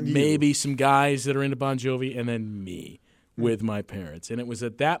 and then maybe some guys that are into Bon Jovi, and then me with my parents. And it was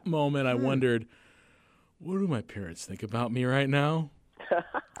at that moment I wondered, what do my parents think about me right now?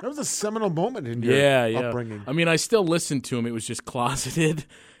 That was a seminal moment in your upbringing. I mean, I still listened to him. It was just closeted,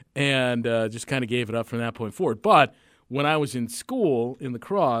 and just kind of gave it up from that point forward. But when I was in school in the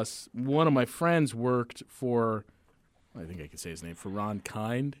Crosse, one of my friends worked for, I think I can say his name, for Ron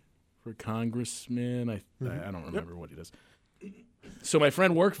Kind, for congressman. I don't remember what he does. So my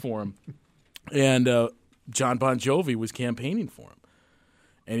friend worked for him, and John Bon Jovi was campaigning for him.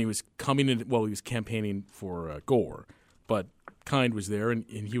 And he was coming in, well, he was campaigning for Gore, but Kind was there, and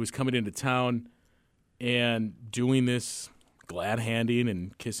he was coming into town and doing this glad-handing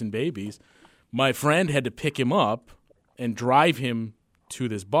and kissing babies. My friend had to pick him up and drive him to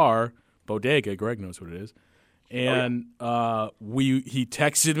this bar, Bodega, Greg knows what it is, and he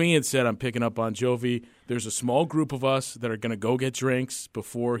texted me and said, I'm picking up Bon Jovi. There's a small group of us that are going to go get drinks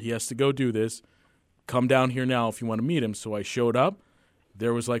before he has to go do this. Come down here now if you want to meet him. So I showed up.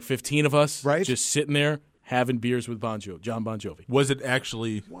 There was like 15 of us just sitting there having beers with John Bon Jovi. Was it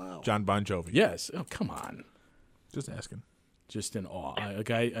actually John Bon Jovi? Yes. Oh, come on. Just asking. Just in awe.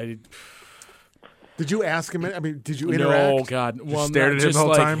 Did you ask him? I mean, did you interact? No, God. Well, stared at him the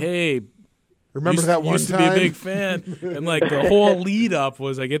whole time? Hey, remember that one used time? to be a big fan. And like the whole lead up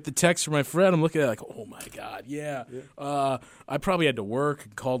was I get the text from my friend. I'm looking at it like, oh my God, yeah. I probably had to work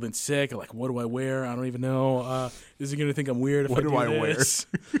and called in sick. I'm like, what do I wear? I don't even know. Is he going to think I'm weird if I do this?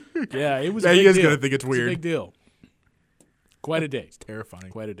 Yeah, it was a big deal. You guys going to think it's weird. It's a big deal. Quite a day. It's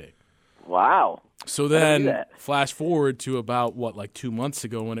terrifying. Quite a day. Wow. So then flash forward to about, like 2 months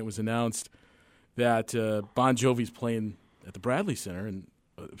ago when it was announced that Bon Jovi's playing at the Bradley Center, and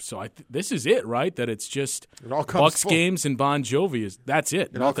so this is it, right? That it's just Bucks games and Bon Jovi that's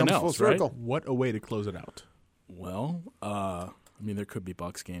it. Nothing else, right? What a way to close it out. Well, I mean, there could be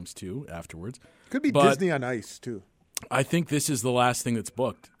Bucks games too afterwards. Could be Disney on Ice too. I think this is the last thing that's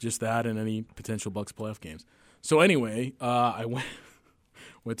booked. Just that and any potential Bucks playoff games. So anyway, I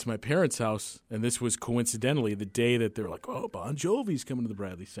went to my parents' house, and this was coincidentally the day that they were like, "Oh, Bon Jovi's coming to the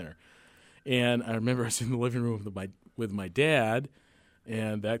Bradley Center." And I remember I was in the living room with my dad,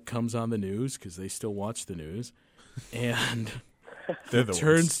 and that comes on the news because they still watch the news. And he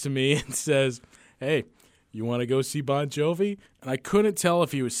turns to me and says, "Hey, you want to go see Bon Jovi?" And I couldn't tell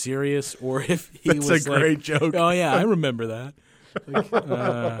if he was serious or if he was That's a great joke. Oh, yeah, I remember that. Like,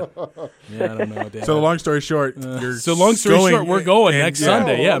 yeah, I don't know, Dad. So long story short, we're going next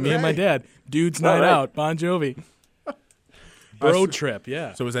Sunday. Yeah, me and my dad. Dude's night out, Bon Jovi. Road trip,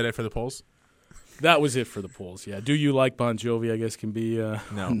 yeah. So was that it for the polls? That was it for the polls, yeah. Do you like Bon Jovi, I guess, can be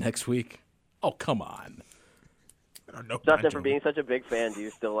next week. Oh, come on. I don't know. Justin, for being such a big fan, do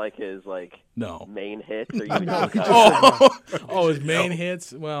you still like his main hits? Or you his main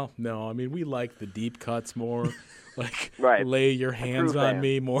hits? Well, no. I mean, we like the deep cuts more. Like, lay your hands on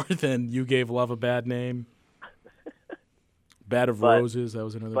me more than You Gave Love a Bad Name. Bed of Roses, that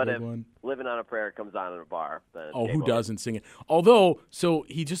was another big one. Living on a Prayer comes on in a bar. Then who doesn't sing it? Although, so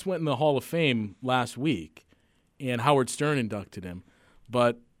he just went in the Hall of Fame last week, and Howard Stern inducted him.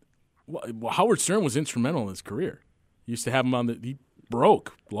 But Howard Stern was instrumental in his career. He used to have him he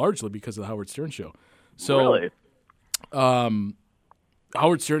broke largely because of the Howard Stern show. So, really?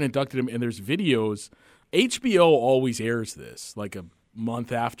 Howard Stern inducted him, and there's videos. HBO always airs this, like a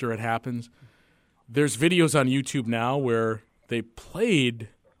month after it happens. There's videos on YouTube now where they played,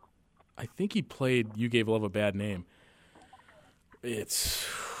 I think he played You Gave Love a Bad Name. It's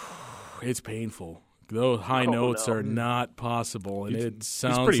painful. Those high notes are not possible, and it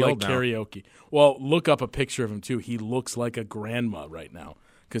sounds like karaoke. Well, look up a picture of him, too. He looks like a grandma right now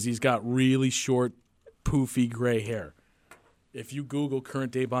because he's got really short, poofy gray hair. If you Google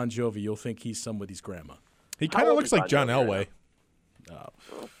current day Bon Jovi, you'll think he's somebody's grandma. He kind of looks like John Elway.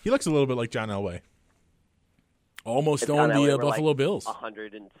 He looks a little bit like John Elway. Almost owned the Buffalo Bills.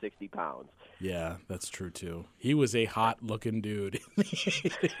 160 pounds. Yeah, that's true, too. He was a hot-looking dude.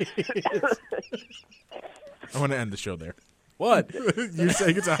 I want to end the show there. What? You're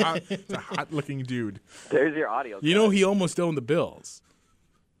saying it's a hot-looking dude. There's your audio. You know he almost owned the Bills.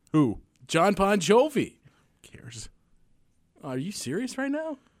 Who John Bon Jovi. cares? Are you serious right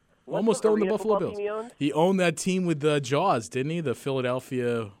now? What's Almost the owned the arena Buffalo football Bills. team he owned? He owned that team with Jaws, didn't he? The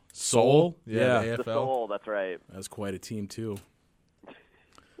Philadelphia Soul. Yeah, The AFL. Soul, that's right. That was quite a team, too.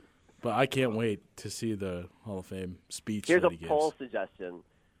 But I can't wait to see the Hall of Fame speech Here's that a he gives. poll suggestion.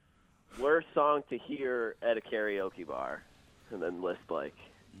 Worst song to hear at a karaoke bar. And then list, like,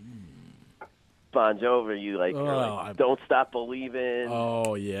 Bon Jovi, you're like, Don't Stop Believing.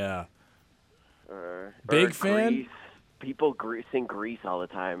 Oh, yeah. Or Big fan? Grease. People sing Grease all the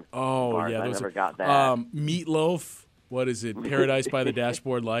time. Oh, Bars. yeah. I Those never are, got that. Meatloaf. What is it? Paradise by the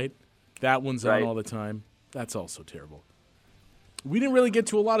Dashboard Light. That one's Right. on all the time. That's also terrible. We didn't really get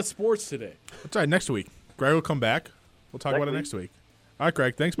to a lot of sports today. That's all right. Next week, Greg will come back. We'll talk about it next week. All right,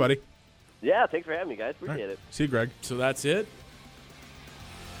 Greg. Thanks, buddy. Yeah, thanks for having me, guys. Appreciate it. See you, Greg. So that's it.